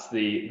perhaps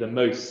the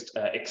most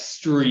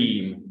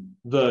extreme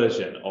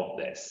version of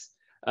this,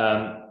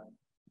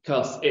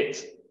 because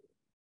it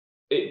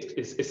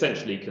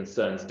essentially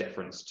concerns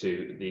deference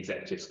to the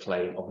executive's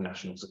claim of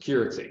national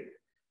security.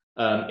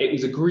 It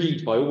was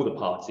agreed by all the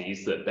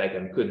parties that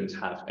Begum couldn't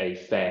have a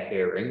fair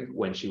hearing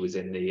when she was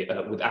in the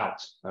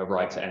without a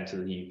right to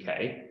enter the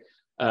UK.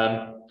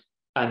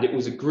 And it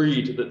was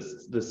agreed that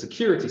the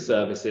security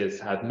services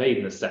had made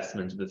an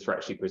assessment of the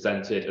threat she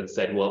presented and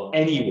said, well,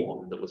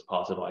 anyone that was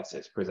part of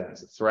ISIS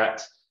presents a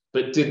threat,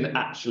 but didn't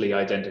actually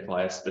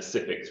identify a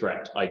specific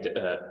threat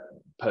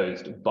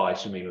posed by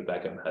Shamima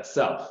Begum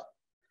herself.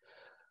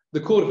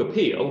 The Court of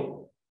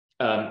Appeal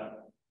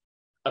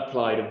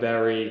applied a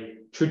very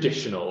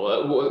traditional,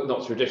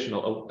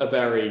 a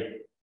very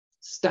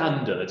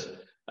standard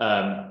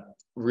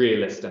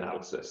realist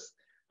analysis.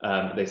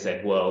 They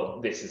said,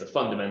 well, this is a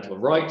fundamental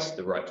right,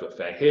 the right to a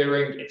fair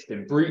hearing. It's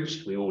been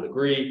breached, we all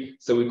agree.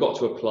 So we've got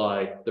to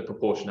apply the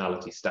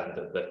proportionality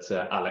standard that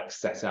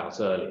Alex set out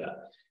earlier.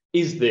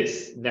 Is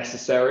this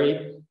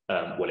necessary?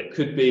 Well, it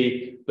could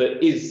be,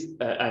 but is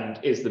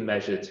the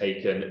measure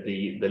taken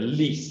the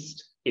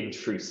least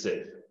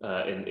intrusive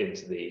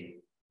into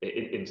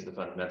the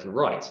fundamental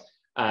right?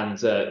 And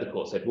the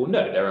court said, well,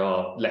 no, there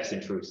are less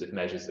intrusive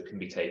measures that can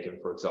be taken.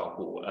 For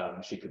example,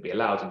 she could be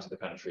allowed into the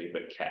country,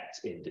 but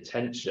kept in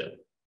detention.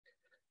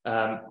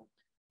 The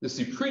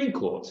Supreme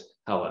Court,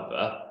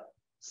 however,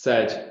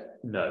 said,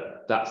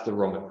 no, that's the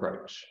wrong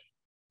approach.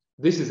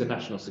 This is a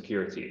national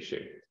security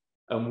issue,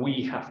 and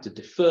we have to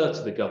defer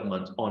to the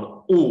government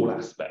on all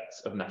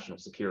aspects of national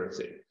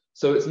security.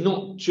 So it's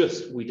not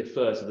just we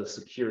defer to the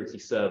security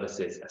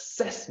services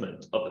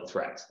assessment of the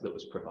threat that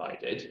was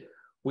provided.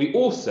 We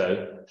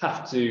also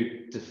have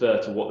to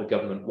defer to what the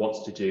government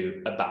wants to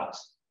do about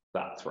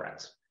that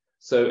threat.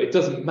 So it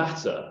doesn't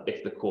matter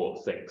if the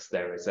court thinks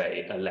there is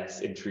a less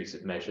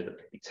intrusive measure that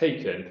can be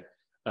taken.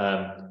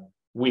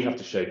 We have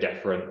to show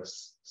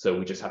deference, so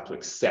we just have to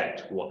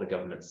accept what the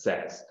government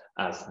says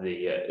as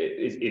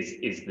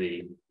is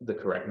the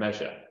correct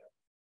measure.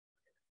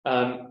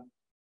 The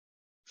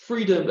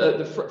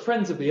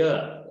Friends of the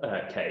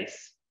Earth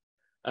case,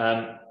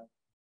 the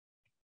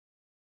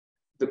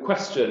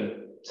question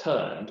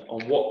turned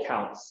on what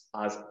counts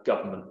as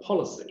government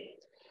policy.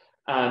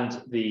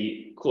 And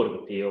the Court of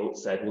Appeal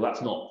said, well,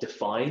 that's not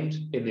defined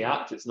in the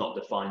Act. It's not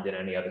defined in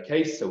any other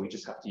case. So we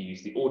just have to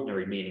use the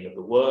ordinary meaning of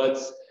the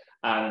words.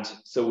 And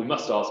so we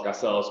must ask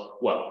ourselves,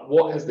 well,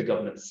 what has the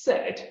government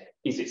said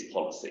is its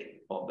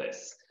policy on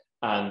this?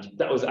 And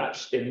that was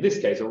actually, in this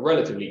case, a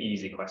relatively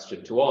easy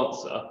question to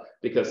answer,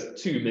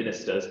 because 2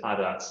 ministers had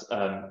at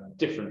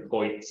different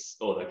points,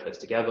 or they're close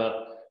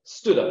together,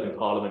 stood up in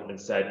Parliament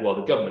and said, well,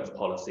 the government's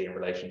policy in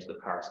relation to the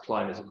Paris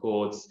Climate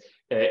Accords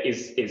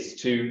is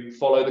to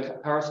follow the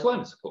Paris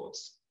Climate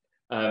Accords.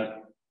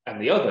 And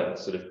the other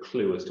sort of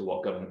clue as to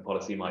what government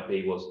policy might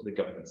be was the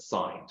government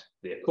signed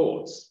the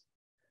Accords.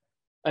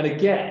 And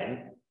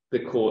again,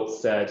 the court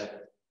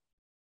said,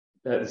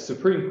 the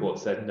Supreme Court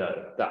said,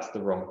 no, that's the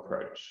wrong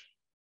approach.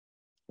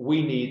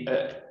 We need,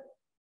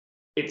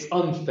 it's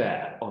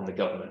unfair on the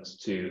government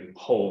to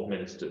hold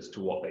ministers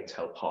to what they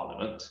tell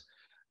Parliament.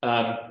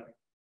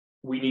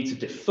 We need to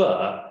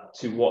defer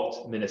to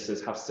what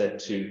ministers have said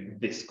to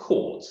this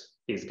court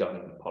is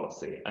government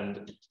policy.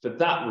 And for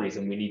that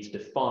reason, we need to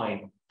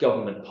define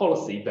government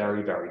policy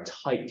very, very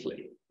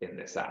tightly in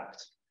this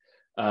Act.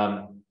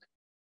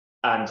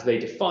 And they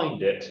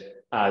defined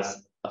it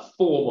as a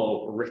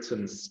formal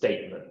written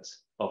statement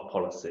of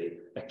policy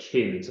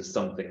akin to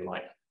something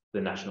like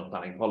the National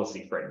Planning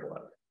Policy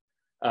Framework.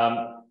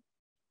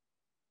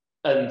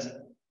 And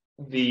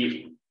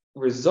the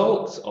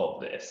result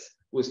of this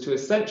was to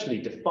essentially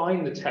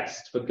define the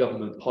test for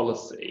government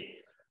policy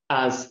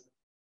as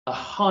a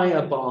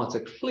higher bar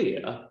to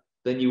clear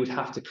than you would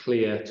have to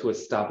clear to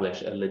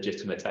establish a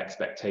legitimate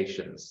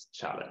expectations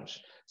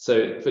challenge.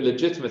 So for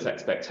legitimate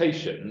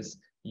expectations,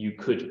 you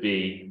could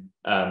be,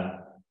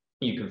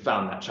 you can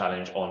found that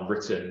challenge on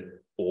written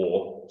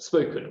or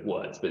spoken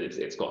words, but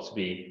it's got to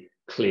be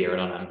clear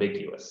and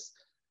unambiguous.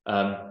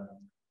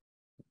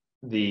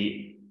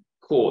 The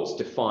courts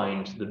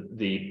defined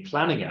the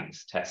Planning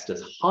Act test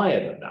as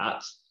higher than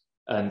that,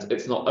 and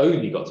it's not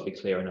only got to be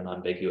clear and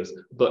unambiguous,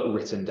 but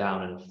written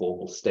down in a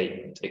formal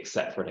statement,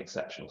 except for in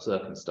exceptional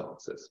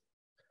circumstances.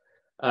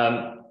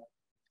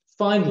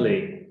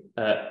 Finally,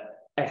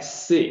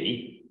 SC,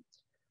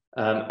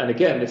 and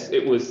again,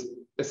 it was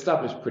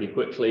established pretty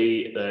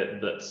quickly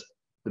that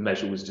the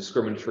measure was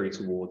discriminatory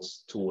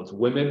towards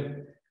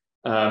women.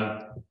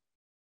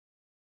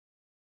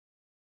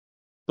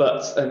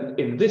 But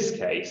in this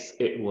case,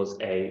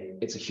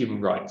 it's a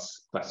human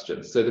rights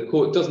question. So the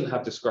court doesn't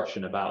have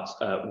discretion about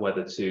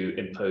whether to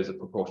impose a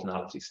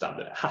proportionality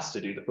standard. It has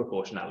to do the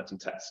proportionality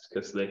test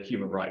because the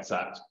Human Rights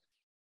Act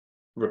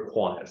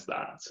requires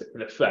that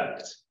in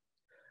effect.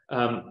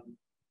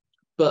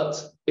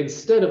 But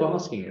instead of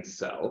asking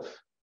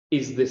itself,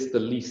 is this the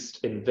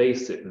least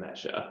invasive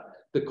measure,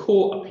 the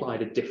court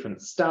applied a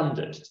different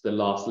standard to the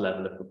last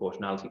level of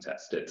proportionality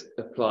test. It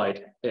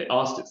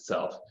asked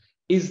itself,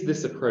 is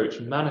this approach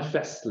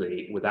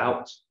manifestly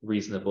without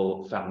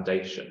reasonable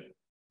foundation?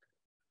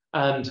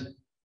 And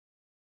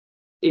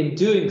in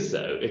doing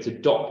so, it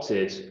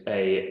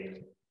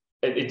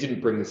didn't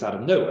bring this out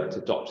of nowhere. It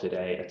adopted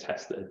a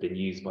test that had been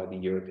used by the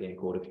European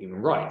Court of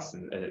Human Rights.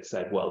 And it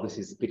said, well,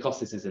 because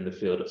this is in the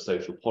field of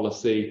social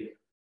policy,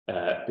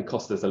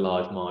 because there's a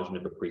large margin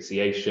of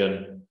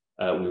appreciation,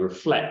 we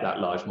reflect that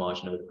large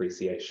margin of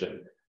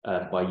appreciation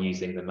by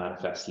using the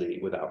manifestly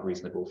without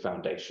reasonable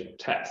foundation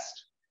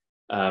test.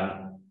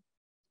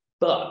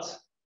 But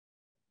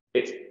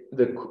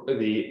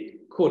the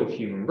Court of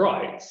Human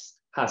Rights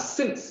has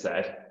since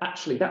said,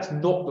 actually, that's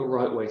not the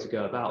right way to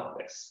go about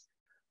this.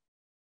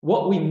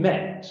 What we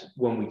meant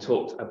when we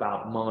talked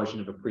about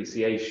margin of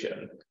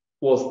appreciation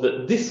was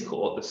that this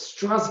court, the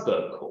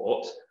Strasbourg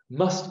court,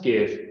 must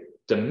give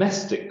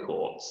domestic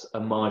courts a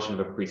margin of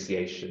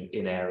appreciation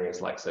in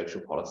areas like social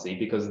policy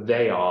because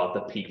they are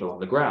the people on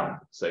the ground,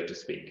 so to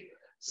speak.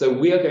 So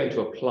we are going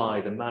to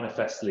apply the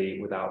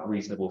manifestly without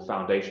reasonable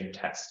foundation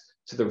test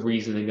to the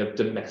reasoning of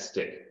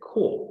domestic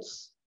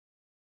courts.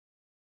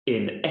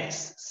 In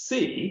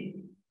SC,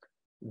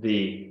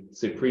 the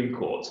Supreme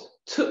Court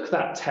took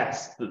that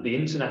test that the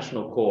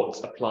international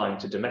courts applying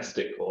to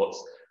domestic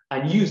courts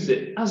and used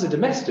it as a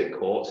domestic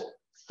court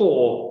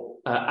for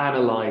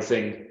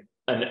analysing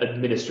an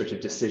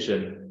administrative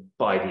decision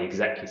by the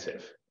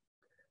executive.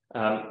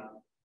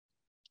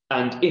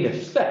 And in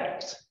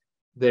effect,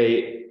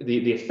 the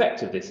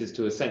effect of this is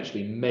to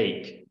essentially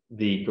make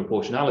the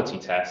proportionality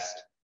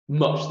test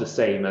much the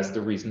same as the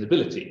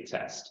reasonability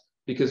test,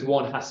 because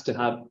one has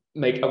to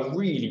make a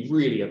really,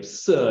 really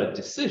absurd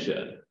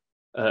decision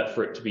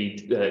for it to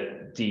be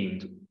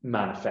deemed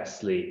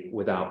manifestly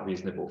without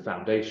reasonable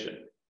foundation.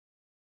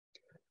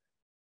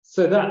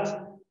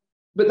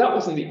 But that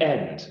wasn't the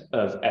end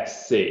of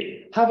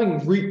SC.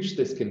 Having reached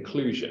this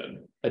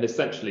conclusion and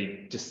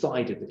essentially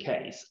decided the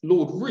case,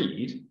 Lord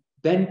Reid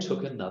then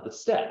took another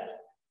step.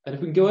 And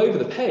if we can go over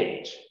the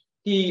page,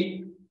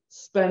 he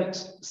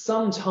spent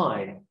some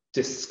time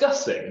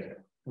discussing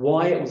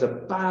why it was a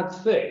bad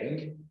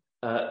thing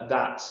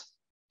that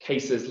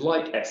cases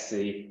like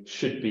SC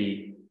should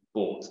be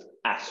brought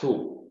at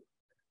all.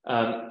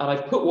 And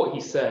I've put what he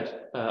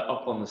said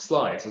up on the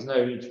slides. There's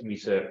no need for me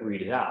to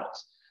read it out.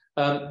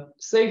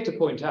 Save to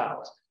point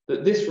out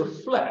that this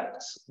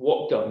reflects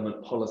what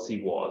government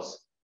policy was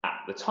at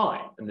the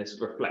time, and this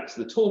reflects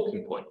the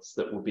talking points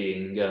that were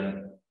being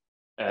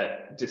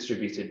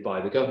distributed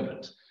by the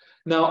government.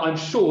 Now, I'm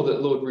sure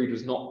that Lord Reid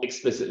was not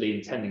explicitly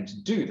intending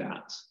to do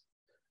that,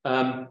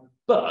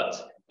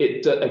 but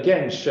it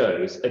again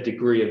shows a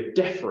degree of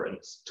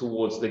deference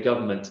towards the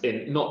government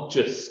in not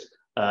just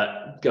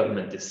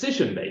government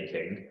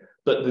decision-making,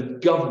 but the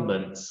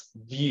government's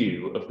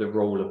view of the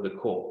role of the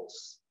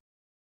courts.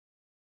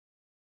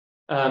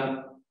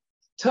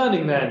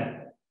 Turning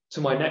then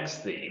to my next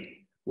theme,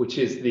 which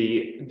is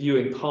the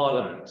viewing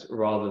Parliament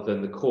rather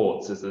than the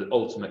courts as the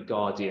ultimate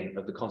guardian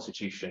of the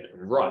Constitution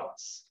and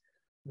rights.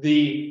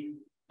 Prior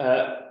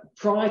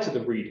to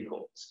the Reid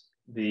Court,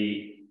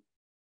 the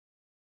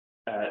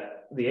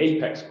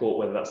apex court,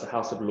 whether that's the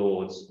House of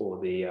Lords or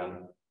the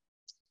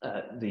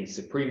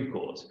Supreme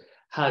Court,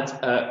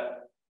 had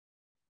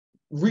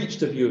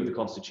reached a view of the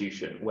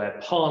Constitution where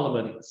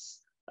Parliament's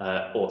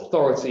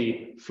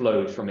authority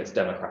flowed from its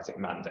democratic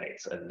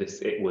mandate, and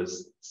it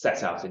was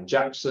set out in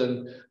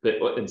Jackson,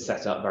 and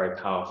set out very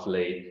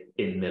powerfully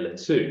in Miller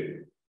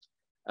too.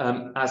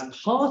 As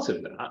part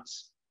of that,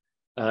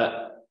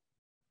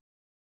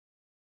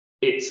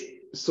 it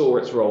saw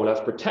its role as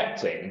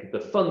protecting the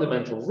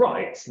fundamental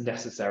rights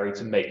necessary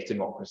to make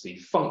democracy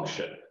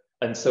function.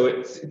 And so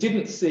it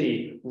didn't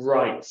see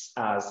rights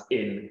as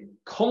in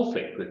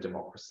conflict with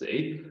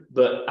democracy,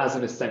 but as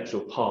an essential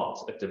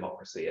part of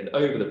democracy. And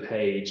over the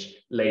page,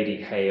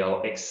 Lady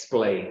Hale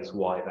explains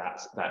why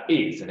that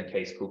is in a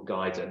case called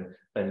Guyton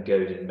and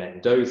Godin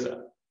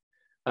Mendoza.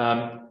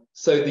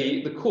 So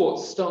the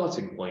court's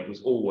starting point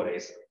was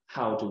always,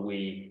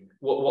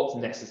 what's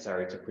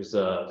necessary to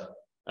preserve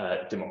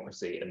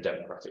democracy and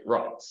democratic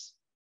rights.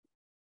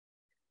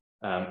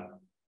 And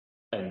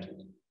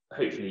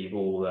hopefully you've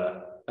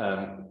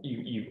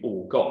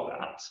all got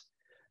that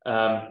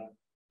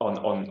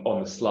on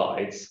the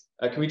slides.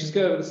 Can we just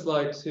go over the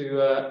slide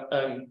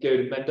to go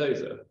to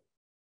Mendoza?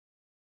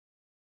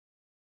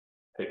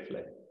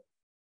 Hopefully.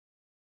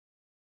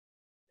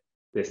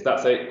 That's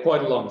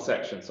quite a long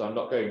section, so I'm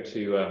not going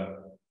to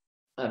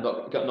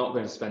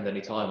spend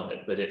any time on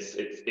it, but it's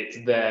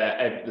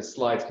there. The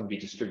slides can be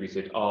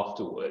distributed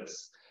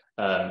afterwards,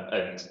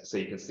 and so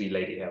you can see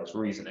Lady Hale's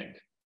reasoning.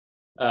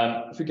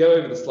 If we go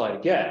over the slide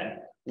again,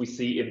 we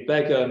see in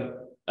Begum,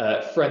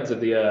 Friends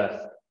of the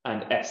Earth,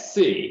 and SC,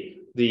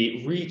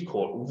 the Reed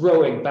Court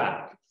rowing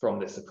back from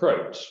this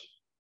approach.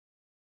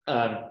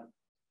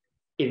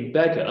 In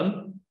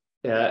Begum,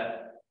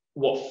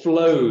 what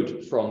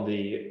flowed from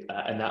the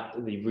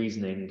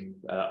reasoning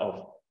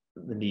of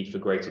the need for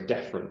greater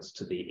deference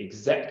to the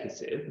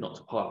executive, not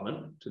to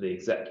Parliament, to the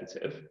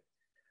executive,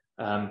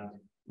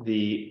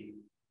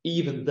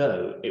 even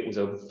though it was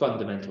a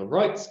fundamental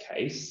rights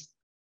case,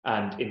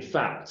 and in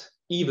fact,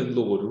 even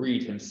Lord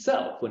Reed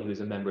himself, when he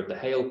was a member of the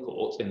Hale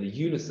Court in the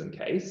Unison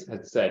case,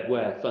 had said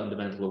where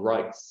fundamental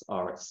rights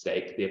are at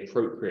stake, the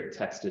appropriate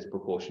test is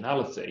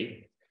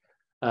proportionality.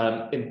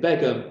 In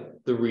Begum,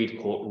 the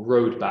Reed Court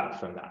rowed back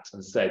from that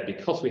and said,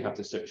 because we have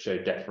to show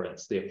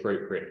deference, the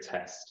appropriate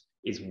test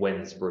is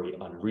Wednesbury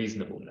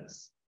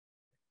unreasonableness.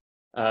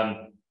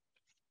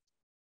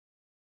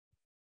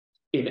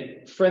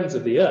 In Friends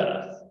of the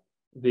Earth,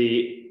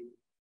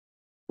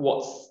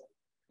 what's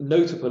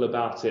notable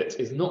about it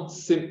is not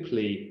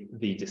simply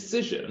the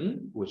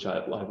decision, which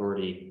I've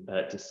already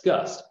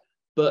discussed,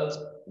 but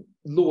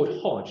Lord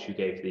Hodge, who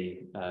gave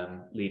the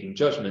leading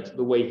judgment,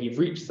 the way he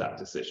reached that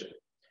decision.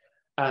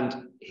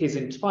 And his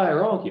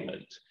entire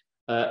argument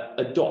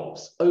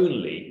adopts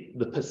only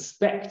the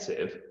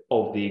perspective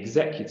of the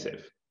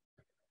executive.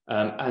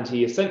 And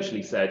he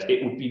essentially said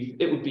it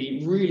would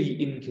be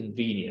really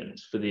inconvenient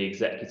for the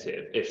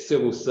executive if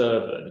civil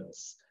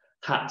servants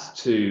had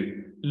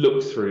to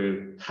look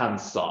through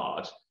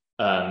Hansard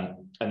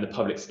and the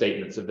public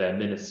statements of their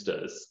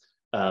ministers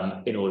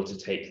in order to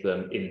take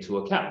them into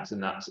account,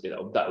 and that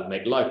would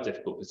make life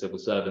difficult for civil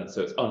servants.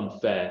 So it's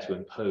unfair to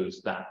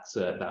impose that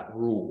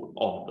rule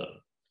on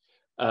them,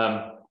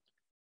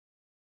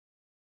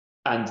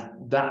 and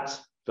that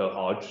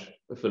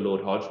for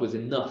Lord Hodge was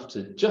enough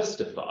to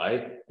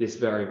justify this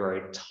very,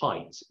 very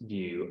tight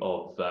view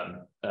of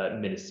a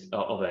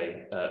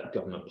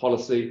government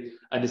policy,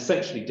 and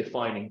essentially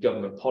defining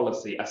government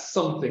policy as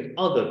something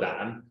other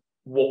than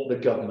what the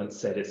government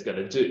said it's going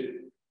to do.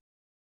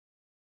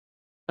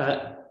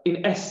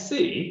 In SC,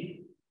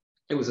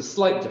 it was a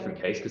slightly different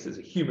case because it's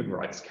a human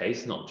rights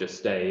case, not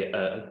just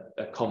a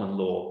common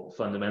law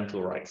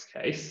fundamental rights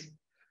case.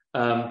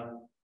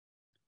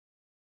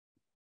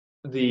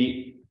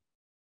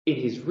 In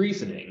his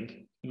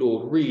reasoning,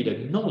 Lord Reed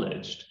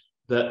acknowledged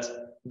that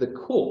the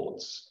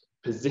court's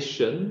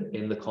position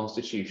in the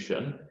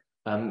Constitution,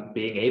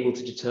 being able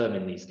to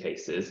determine these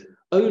cases,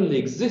 only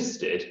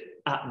existed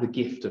at the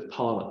gift of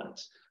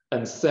Parliament,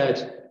 and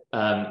said,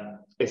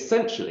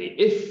 essentially,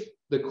 if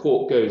the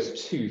court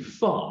goes too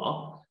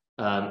far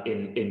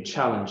in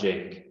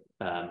challenging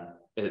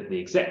the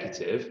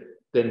executive,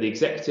 then the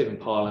executive and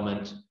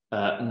Parliament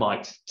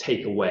might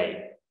take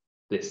away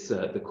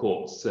the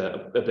court's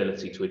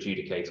ability to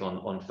adjudicate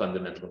on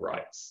fundamental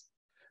rights.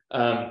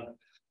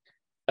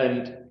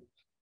 And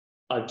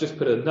I've just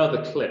put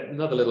another clip,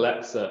 another little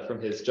excerpt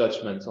from his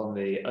judgment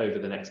over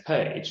the next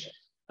page.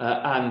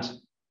 And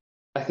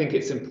I think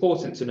it's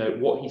important to note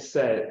what he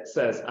says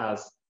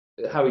as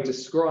how he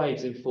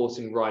describes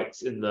enforcing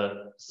rights in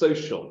the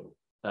social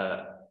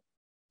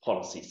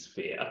policy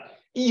sphere,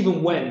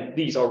 even when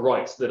these are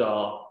rights that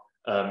are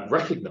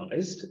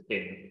recognised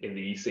in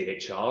the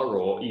ECHR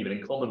or even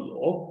in common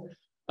law,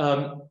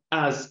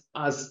 as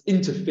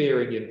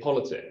interfering in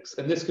politics.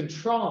 And this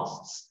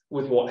contrasts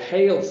with what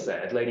Hale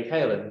said, Lady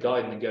Hale in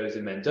Guiden and Goes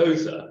in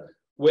Mendoza,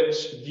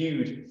 which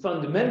viewed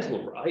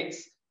fundamental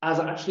rights as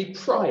actually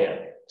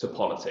prior to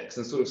politics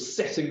and sort of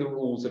setting the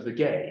rules of the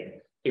game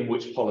in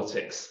which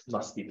politics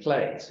must be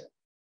played.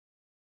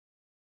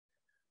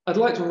 I'd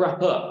like to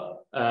wrap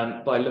up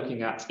by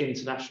looking at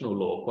international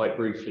law quite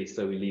briefly,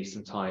 so we leave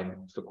some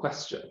time for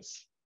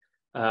questions.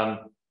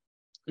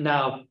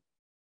 Now,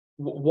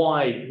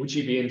 why would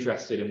you be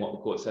interested in what the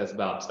court says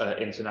about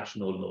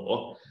international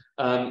law?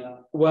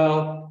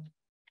 Well,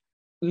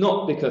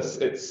 not because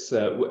it's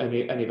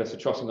any of us are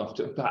trotting off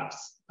to,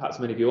 perhaps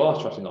many of you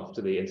are trotting off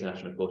to the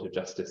International Court of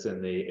Justice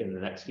in the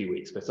next few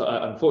weeks, but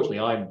unfortunately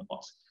I'm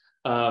not.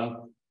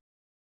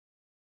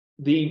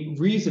 The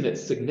reason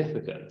it's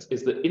significant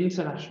is that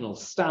international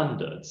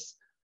standards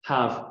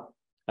have,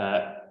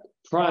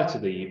 prior to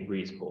the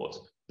Reed Court,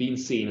 been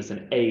seen as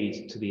an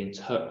aid to the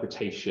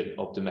interpretation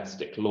of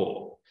domestic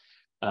law.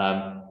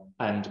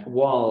 And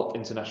while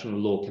international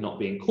law cannot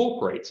be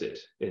incorporated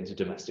into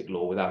domestic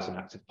law without an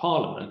act of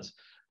Parliament,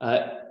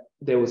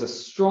 there was a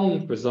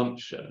strong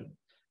presumption,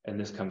 and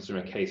this comes from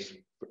a case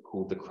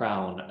called the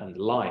Crown and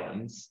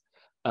Lyons,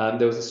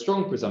 there was a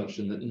strong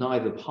presumption that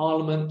neither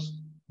Parliament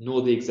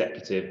nor the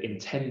executive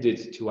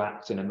intended to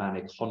act in a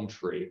manner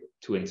contrary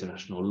to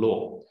international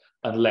law,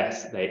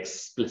 unless they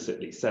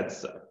explicitly said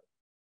so.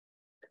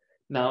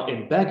 Now,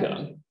 in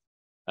Begum,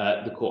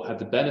 the court had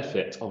the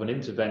benefit of an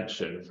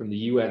intervention from the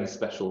UN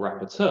Special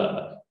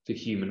Rapporteur for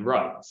Human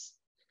Rights.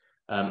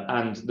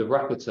 And the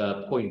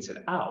rapporteur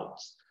pointed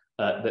out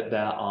that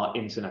there are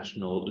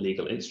international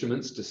legal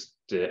instruments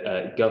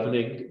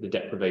governing the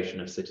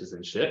deprivation of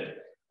citizenship,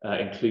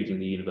 including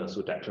the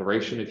Universal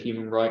Declaration of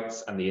Human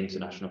Rights and the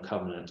International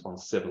Covenant on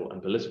Civil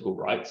and Political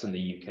Rights, and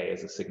the UK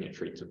is a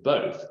signatory to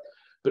both.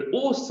 But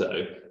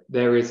also,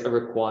 there is a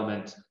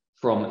requirement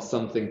from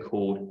something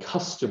called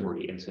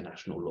customary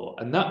international law,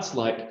 and that's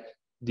like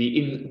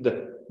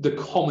the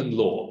common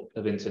law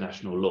of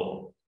international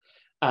law.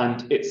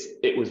 And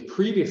it was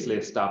previously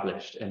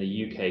established in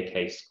a UK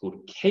case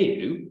called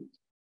KU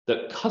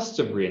that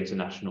customary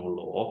international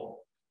law,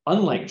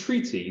 unlike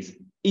treaties,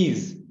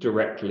 is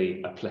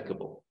directly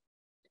applicable.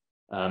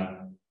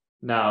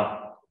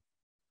 Now,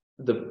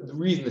 the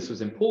reason this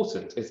was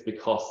important is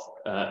because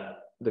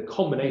the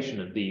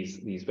combination of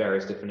these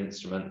various different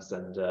instruments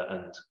and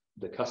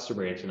the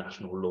customary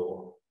international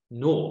law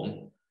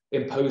norm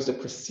imposed a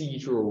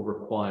procedural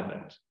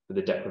requirement for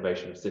the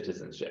deprivation of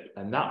citizenship.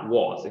 And that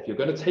was, if you're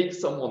going to take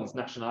someone's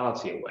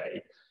nationality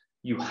away,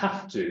 you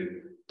have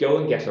to go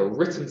and get a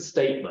written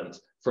statement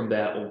from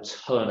their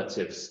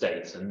alternative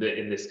state. And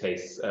in this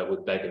case,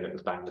 with Begum, it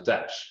was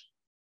Bangladesh.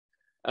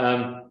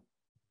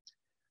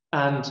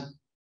 And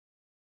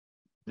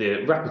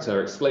the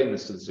rapporteur explained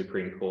this to the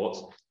Supreme Court,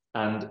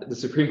 and the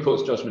Supreme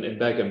Court's judgment in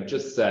Begum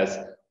just says,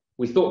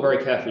 we thought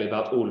very carefully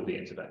about all of the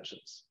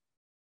interventions.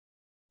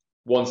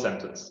 One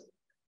sentence.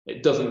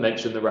 It doesn't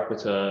mention the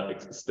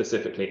rapporteur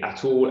specifically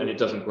at all, and it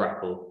doesn't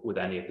grapple with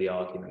any of the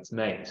arguments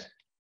made.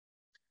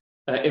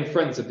 In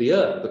Friends of the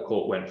Earth, the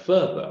court went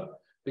further,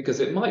 because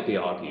it might be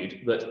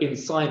argued that in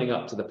signing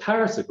up to the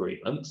Paris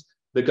Agreement,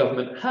 the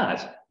government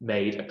had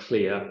made a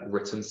clear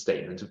written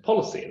statement of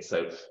policy, and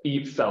so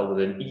it fell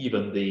within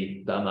even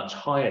the much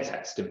higher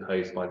test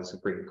imposed by the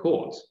Supreme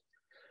Court.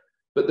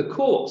 But the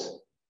court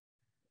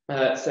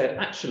said,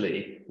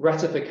 actually,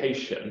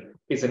 ratification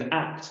is an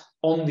act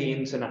on the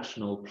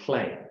international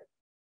plane,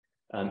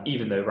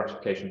 even though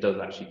ratification does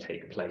actually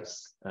take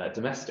place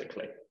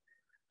domestically.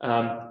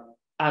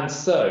 And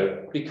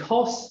so,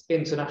 because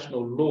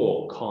international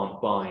law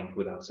can't bind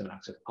without an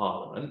act of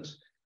Parliament,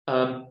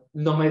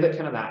 neither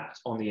can an act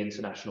on the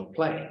international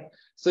plane.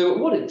 So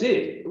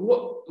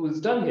what was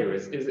done here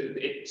is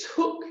it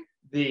took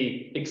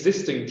the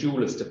existing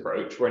dualist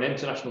approach, where an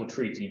international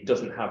treaty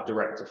doesn't have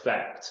direct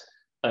effect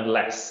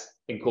unless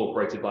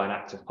incorporated by an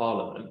act of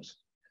Parliament,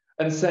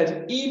 and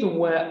said even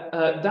where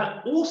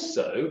that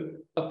also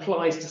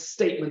applies to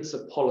statements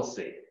of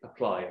policy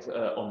applied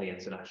on the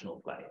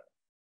international plane.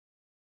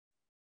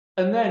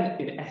 And then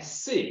in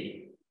SC,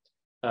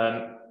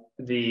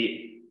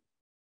 the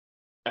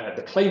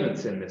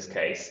claimants in this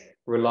case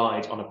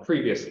relied on a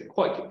previous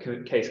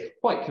case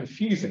quite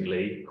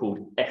confusingly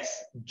called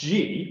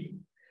SG,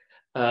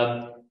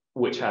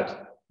 which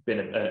had been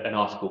an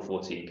Article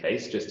 14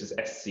 case, just as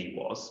SC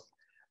was.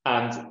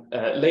 And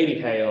Lady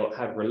Hale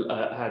had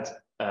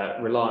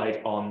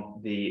relied on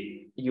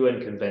the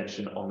UN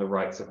Convention on the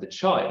Rights of the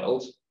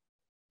Child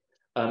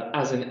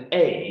as an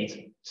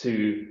aid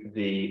to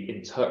the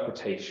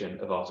interpretation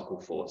of Article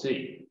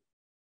 14.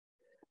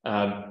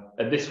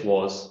 And this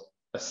was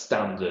a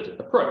standard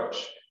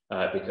approach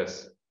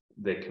because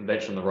the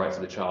Convention on the Rights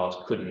of the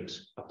Child couldn't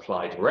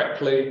apply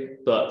directly,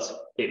 but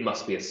it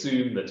must be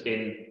assumed that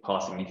in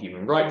passing the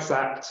Human Rights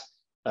Act,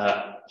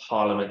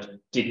 Parliament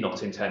did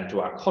not intend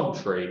to act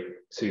contrary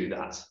to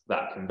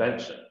that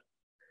convention.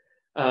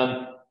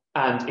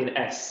 And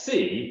in SC,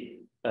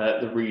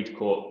 the Reed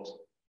Court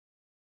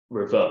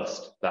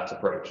reversed that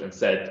approach and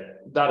said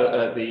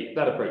that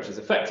that approach is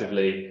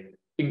effectively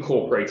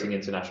incorporating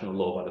international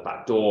law by the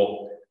back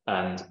door,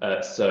 and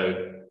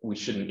so we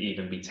shouldn't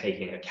even be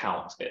taking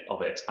account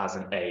of it as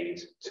an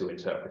aid to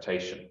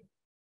interpretation.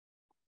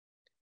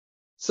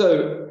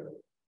 So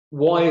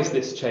why is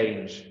this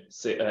change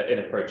in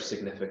approach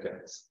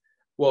significant?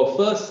 Well,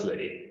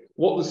 firstly,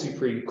 what the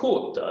Supreme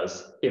Court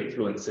does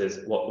influences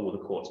what all the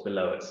courts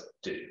below it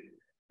do.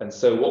 And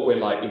so what we're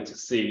likely to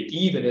see,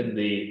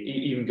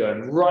 even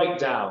going right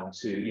down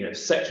to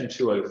Section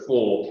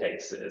 204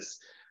 cases,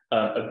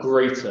 a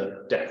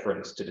greater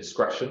deference to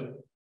discretion.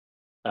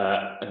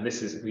 And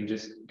this is, if we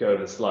just go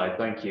over the slide,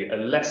 thank you, a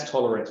less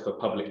tolerance for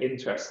public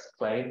interest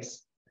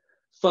claims,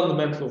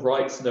 fundamental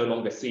rights no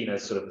longer seen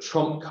as sort of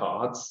trump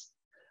cards,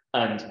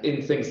 and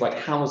in things like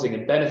housing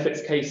and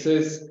benefits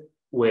cases,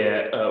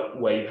 where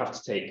you have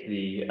to take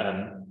the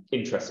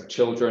interests of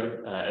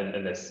children,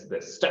 and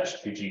there's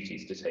statutory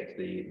duties to take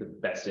the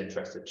best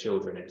interest of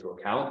children into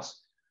account.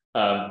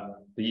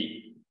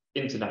 The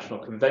international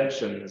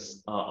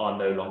conventions are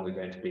no longer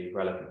going to be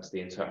relevant to the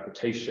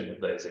interpretation of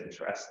those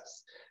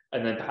interests.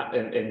 And then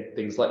in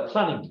things like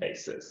planning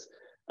cases,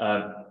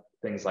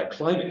 things like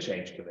climate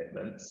change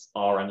commitments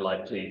are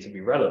unlikely to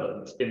be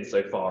relevant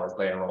insofar as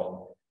they are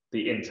on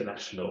the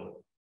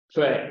international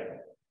claim.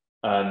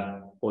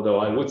 Although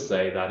I would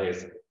say that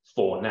is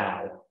for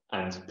now,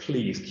 and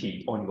please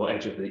keep on your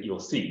edge of your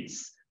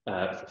seats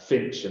for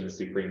Finch and the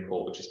Supreme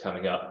Court, which is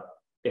coming up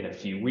in a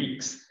few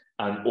weeks,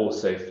 and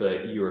also for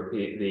the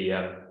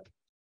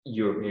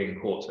European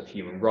Court of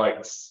Human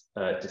Rights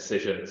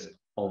decisions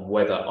on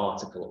whether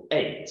Article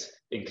 8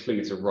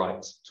 includes a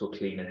right to a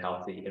clean and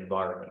healthy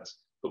environment.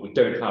 But we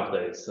don't have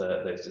those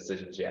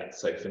decisions yet.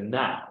 So for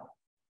now,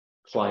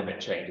 climate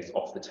change is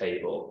off the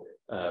table.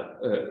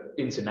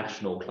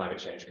 International climate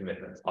change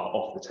commitments are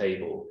off the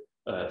table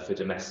for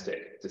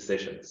domestic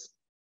decisions.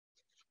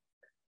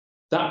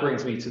 That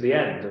brings me to the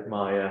end of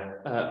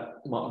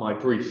my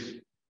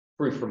brief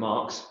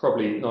remarks,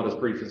 probably not as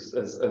brief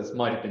as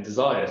might have been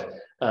desired,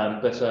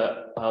 but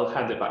I'll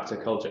hand it back to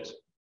Kuljit.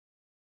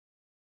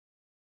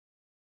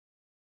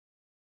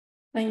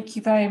 Thank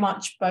you very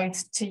much,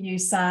 both to you,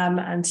 Sam,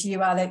 and to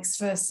you, Alex,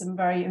 for some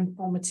very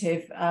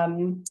informative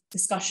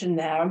discussion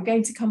there. I'm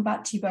going to come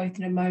back to you both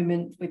in a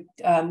moment with,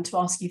 to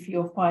ask you for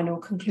your final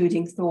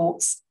concluding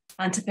thoughts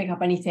and to pick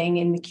up anything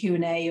in the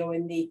Q&A or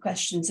in the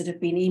questions that have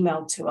been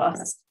emailed to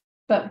us.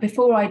 But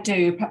before I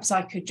do, perhaps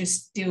I could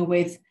just deal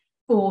with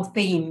 4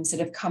 themes that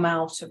have come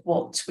out of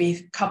what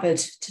we've covered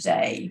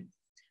today.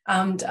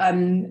 And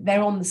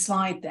they're on the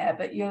slide there,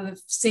 but you'll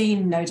have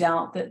seen, no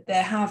doubt, that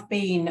there have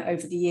been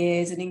over the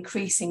years an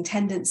increasing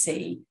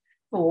tendency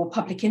for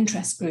public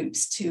interest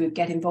groups to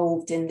get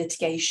involved in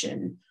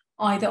litigation,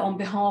 either on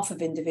behalf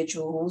of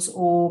individuals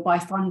or by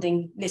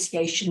funding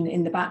litigation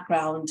in the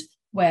background,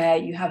 where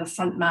you have a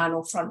front man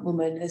or front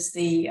woman as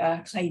the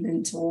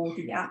claimant or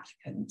the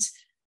applicant.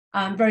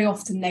 Very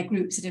often they're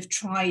groups that have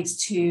tried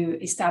to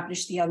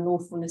establish the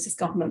unlawfulness of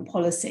government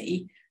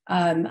policy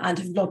and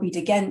have lobbied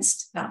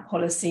against that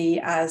policy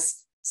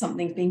as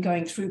something's been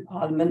going through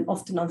Parliament,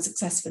 often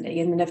unsuccessfully,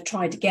 and then have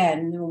tried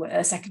again,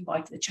 a second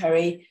bite of the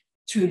cherry,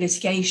 through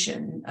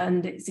litigation.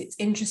 And it's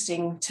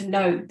interesting to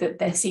note that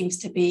there seems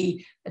to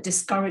be a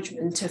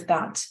discouragement of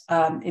that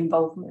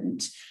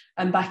involvement.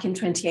 And back in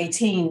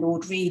 2018,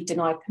 Lord Reid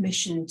denied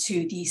permission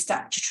to the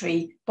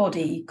statutory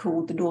body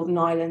called the Northern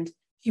Ireland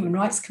Human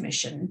Rights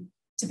Commission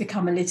to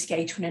become a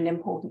litigator in an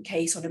important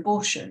case on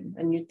abortion.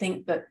 And you'd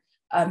think that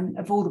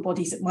of all the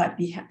bodies that might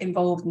be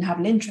involved and have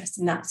an interest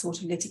in that sort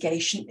of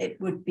litigation,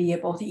 it would be a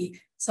body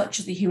such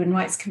as the Human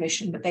Rights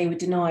Commission, but they were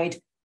denied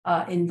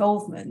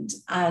involvement.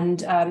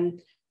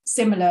 And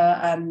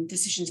similar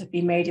decisions have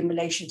been made in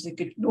relation to the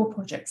Good Law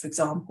Project, for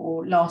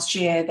example. Last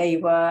year, they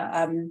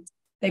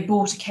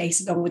brought a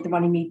case along with the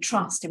Runnymede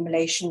Trust in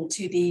relation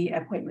to the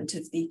appointment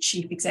of the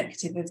chief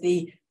executive of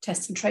the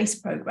Test and Trace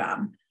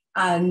programme.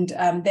 And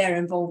their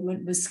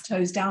involvement was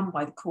closed down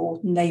by the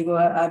court, and they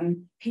were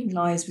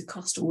penalised with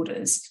cost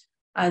orders.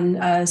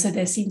 And so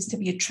there seems to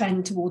be a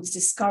trend towards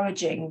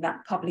discouraging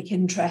that public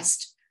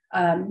interest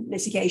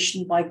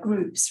litigation by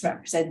groups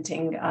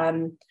representing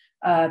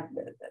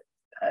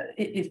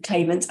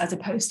claimants, as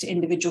opposed to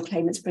individual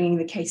claimants bringing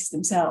the cases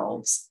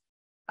themselves.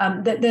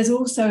 There's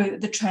also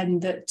the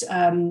trend that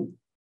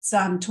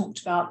Sam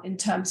talked about in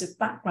terms of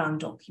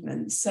background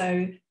documents.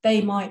 So they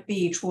might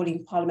be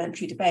trawling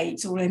parliamentary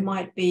debates, or they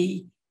might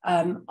be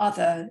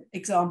other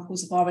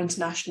examples of our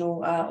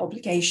international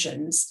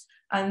obligations.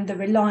 And the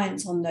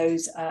reliance on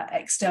those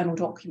external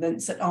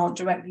documents that aren't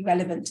directly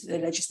relevant to the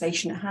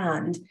legislation at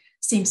hand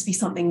seems to be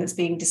something that's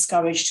being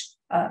discouraged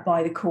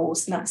by the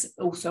courts. And that's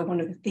also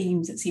one of the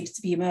themes that seems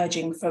to be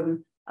emerging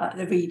from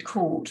the Reid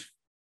Court.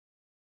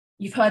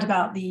 You've heard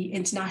about the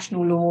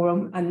international law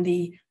and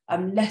the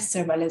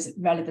lesser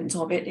relevance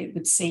of it, it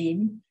would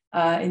seem,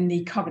 in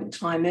the current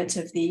climate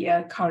of the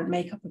current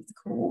makeup of the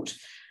court.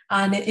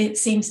 And it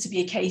seems to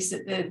be a case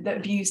that the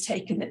views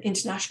taken that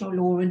international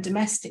law and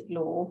domestic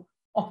law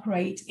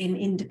operate in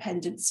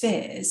independent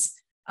spheres,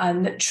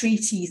 and that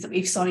treaties that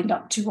we've signed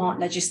up to aren't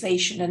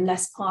legislation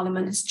unless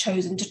Parliament has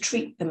chosen to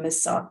treat them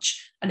as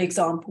such. An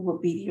example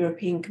would be the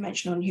European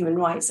Convention on Human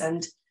Rights,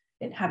 and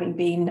it having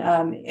been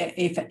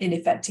in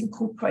effect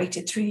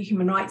incorporated through the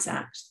Human Rights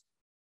Act.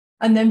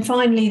 And then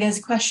finally, there's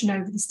a question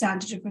over the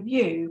standard of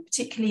review,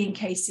 particularly in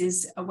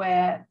cases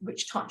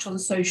which touch on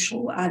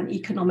social and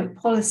economic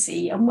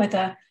policy, and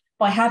whether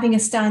by having a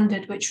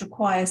standard which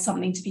requires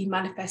something to be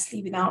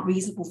manifestly without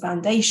reasonable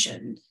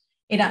foundation,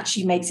 it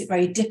actually makes it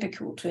very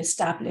difficult to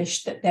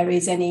establish that there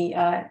is any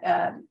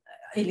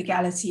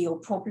illegality or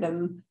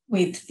problem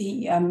with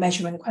the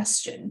measure in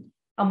question,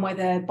 and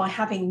whether by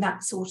having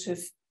that sort of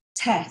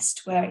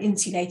test where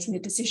insulating the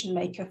decision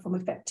maker from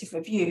effective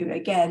review,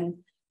 again,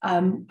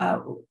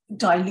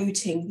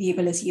 diluting the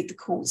ability of the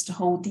courts to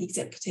hold the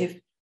executive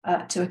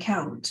to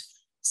account.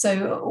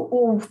 So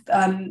all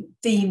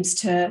themes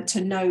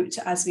to note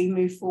as we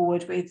move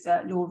forward with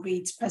Lord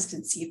Reid's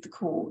presidency of the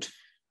court,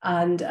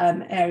 and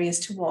areas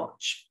to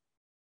watch.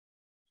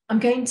 I'm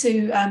going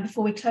to,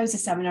 before we close the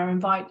seminar,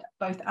 invite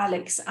both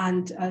Alex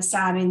and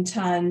Sam in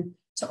turn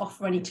to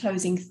offer any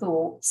closing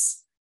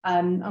thoughts.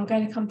 I'm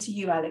going to come to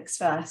you, Alex,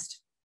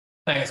 first.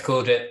 Thanks,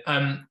 Kuljit.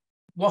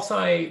 What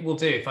I will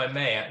do, if I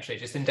may, actually,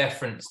 just in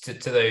deference to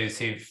those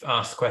who've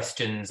asked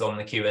questions on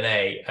the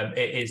Q&A,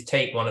 is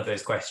take one of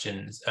those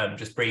questions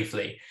just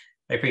briefly.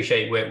 I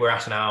appreciate we're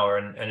at an hour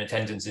and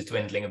attendance is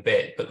dwindling a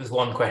bit, but there's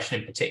one question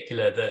in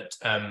particular that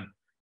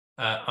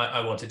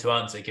I wanted to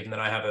answer, given that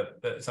I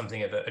have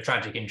something of a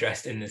tragic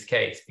interest in this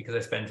case, because I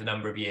spent a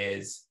number of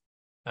years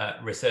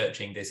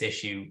researching this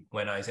issue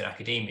when I was in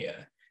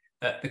academia.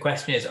 The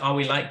question is, are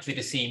we likely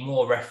to see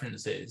more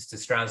references to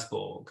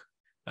Strasbourg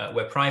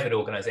where private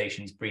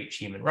organisations breach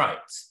human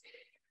rights?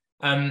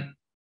 I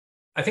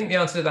think the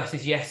answer to that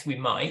is yes, we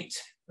might,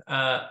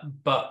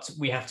 but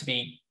we have to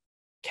be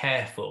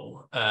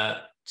careful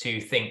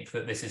to think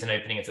that this is an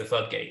opening of the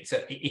floodgates.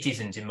 It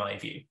isn't, in my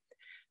view.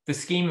 The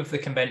scheme of the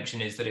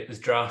convention is that it was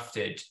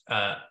drafted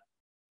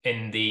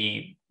in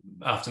the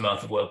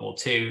aftermath of World War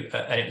II,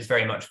 and it was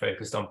very much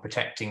focused on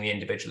protecting the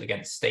individual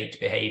against state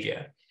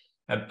behaviour.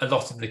 A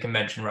lot of the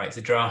convention rights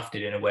are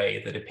drafted in a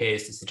way that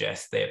appears to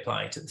suggest they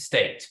apply to the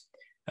state.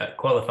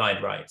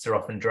 Qualified rights are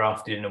often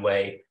drafted in a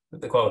way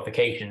that the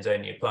qualifications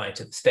only apply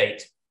to the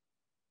state.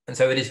 And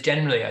so it is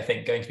generally, I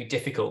think, going to be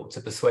difficult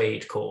to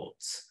persuade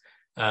courts,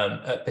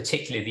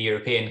 particularly the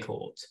European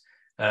Court,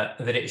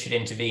 that it should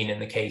intervene in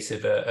the case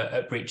of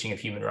a breaching of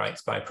human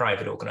rights by a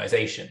private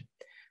organisation.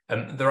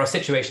 There are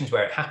situations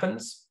where it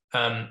happens,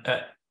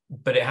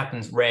 but it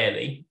happens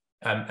rarely,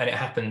 and it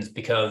happens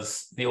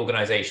because the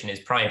organisation is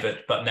private,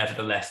 but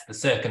nevertheless the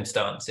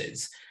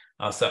circumstances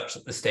are such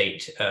that the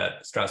state,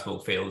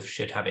 Strasbourg feels,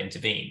 should have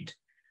intervened.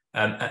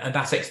 And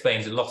that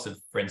explains a lot of,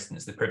 for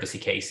instance, the privacy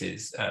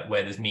cases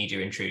where there's media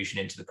intrusion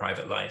into the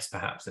private lives,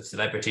 perhaps, of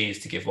celebrities,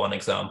 to give one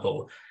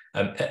example.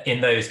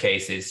 In those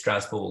cases,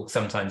 Strasbourg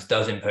sometimes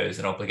does impose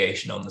an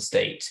obligation on the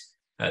state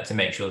to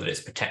make sure that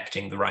it's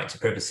protecting the right to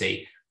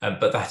privacy,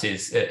 but that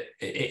is,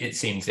 it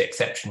seems, the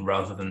exception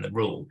rather than the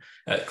rule.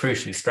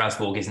 Crucially,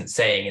 Strasbourg isn't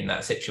saying in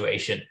that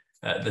situation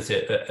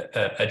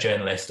that a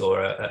journalist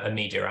or a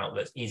media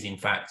outlet is in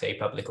fact a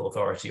public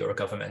authority or a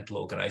governmental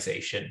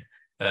organisation,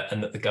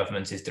 and that the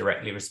government is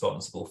directly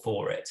responsible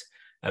for it.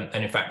 And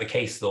in fact, the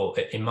case law,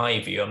 in my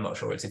view, I'm not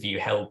sure it's a view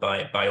held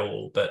by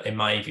all, but in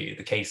my view,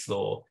 the case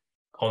law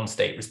on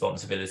state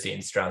responsibility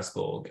in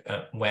Strasbourg,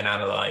 when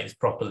analysed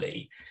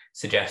properly,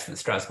 suggests that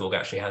Strasbourg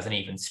actually has an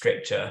even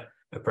stricter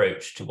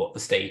approach to what the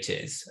state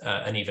is,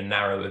 an even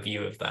narrower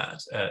view of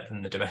that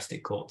than the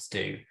domestic courts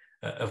do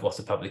of what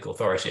a public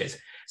authority is.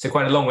 So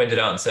quite a long-winded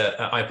answer.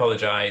 I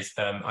apologise.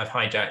 I've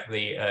hijacked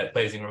the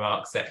closing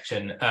remarks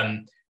section,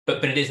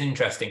 but it is an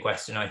interesting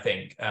question, I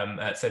think.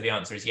 So the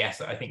answer is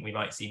yes. I think we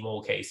might see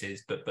more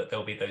cases, but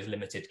there'll be those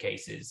limited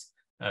cases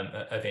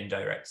of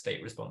indirect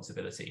state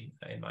responsibility,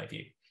 in my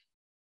view.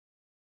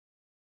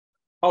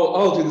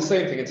 I'll do the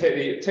same thing and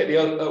take the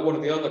other, one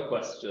of the other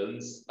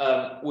questions,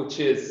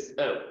 which is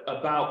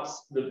about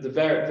the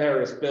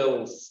various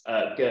bills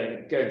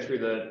going through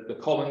the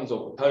Commons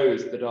or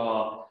proposed that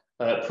are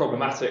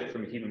problematic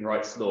from a human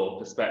rights law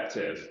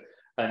perspective,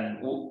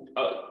 and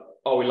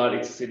are we likely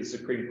to see the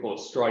Supreme Court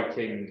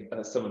striking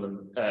some of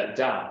them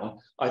down?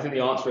 I think the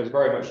answer is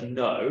very much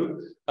no.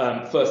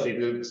 Firstly,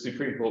 the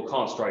Supreme Court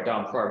can't strike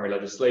down primary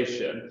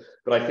legislation,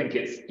 but I think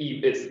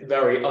it's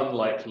very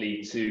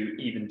unlikely to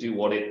even do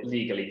what it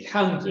legally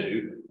can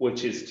do,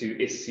 which is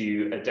to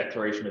issue a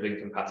declaration of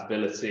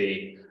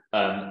incompatibility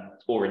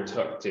or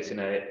interpret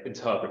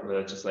the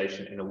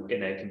legislation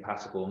in a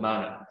compatible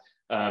manner.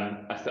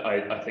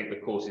 I think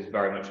the court is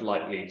very much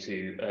likely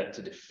to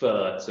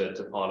defer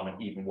to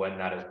Parliament even when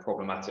that is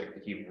problematic for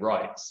human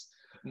rights.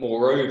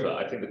 Moreover,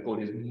 I think the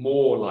court is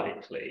more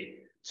likely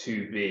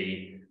to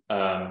be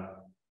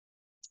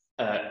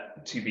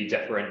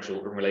deferential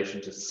in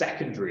relation to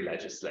secondary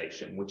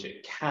legislation, which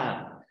it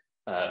can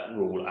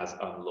rule as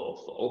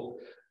unlawful,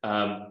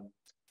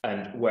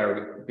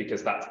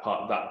 because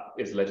that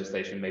is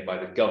legislation made by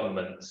the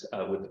government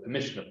with the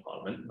permission of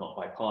Parliament, not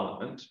by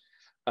Parliament.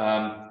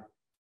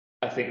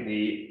 I think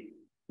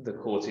the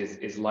court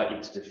is likely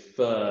to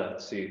defer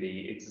to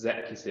the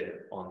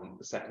executive on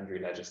the secondary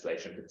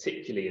legislation,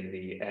 particularly in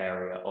the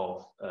area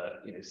of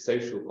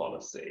social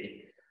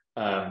policy,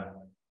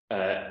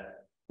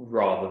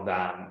 rather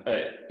than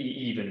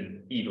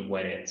even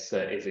when it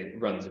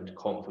runs into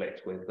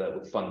conflict with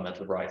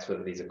fundamental rights,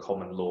 whether these are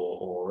common law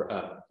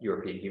or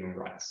European human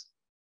rights.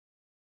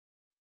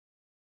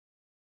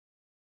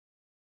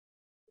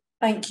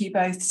 Thank you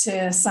both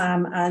to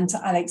Sam and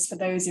to Alex for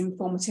those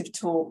informative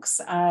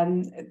talks.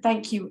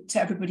 Thank you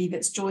to everybody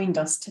that's joined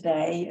us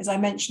today. As I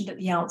mentioned at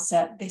the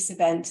outset, this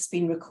event has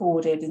been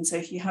recorded, and so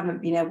if you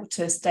haven't been able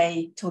to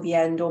stay till the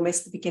end or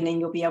miss the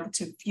beginning, you'll be able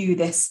to view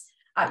this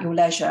at your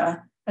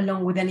leisure,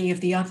 along with any of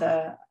the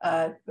other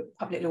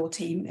public law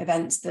team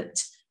events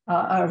that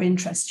are of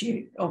interest to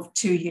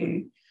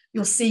you.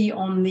 You'll see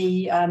on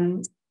the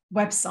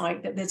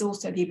website that there's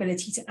also the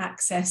ability to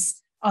access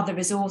other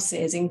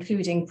resources,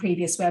 including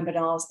previous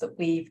webinars that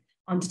we've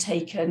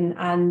undertaken,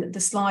 and the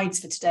slides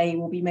for today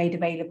will be made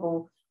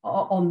available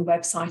on the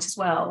website as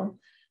well.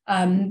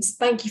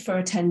 Thank you for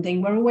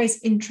attending. We're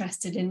always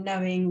interested in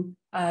knowing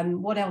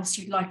what else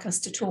you'd like us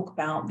to talk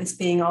about, this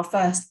being our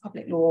first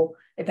public law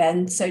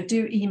event. So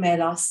do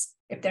email us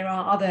if there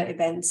are other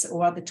events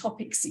or other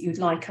topics that you'd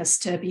like us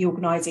to be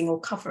organising or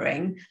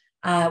covering.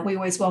 We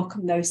always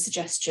welcome those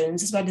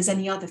suggestions, as well as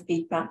any other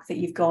feedback that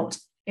you've got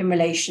in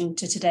relation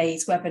to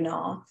today's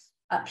webinar.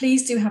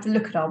 Please do have a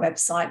look at our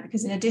website,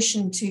 because in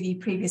addition to the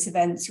previous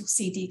events, you'll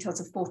see details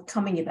of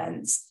forthcoming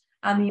events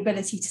and the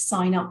ability to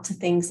sign up to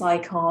things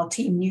like our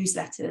team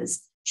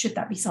newsletters, should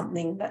that be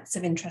something that's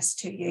of interest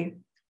to you.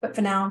 But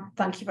for now,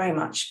 thank you very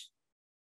much.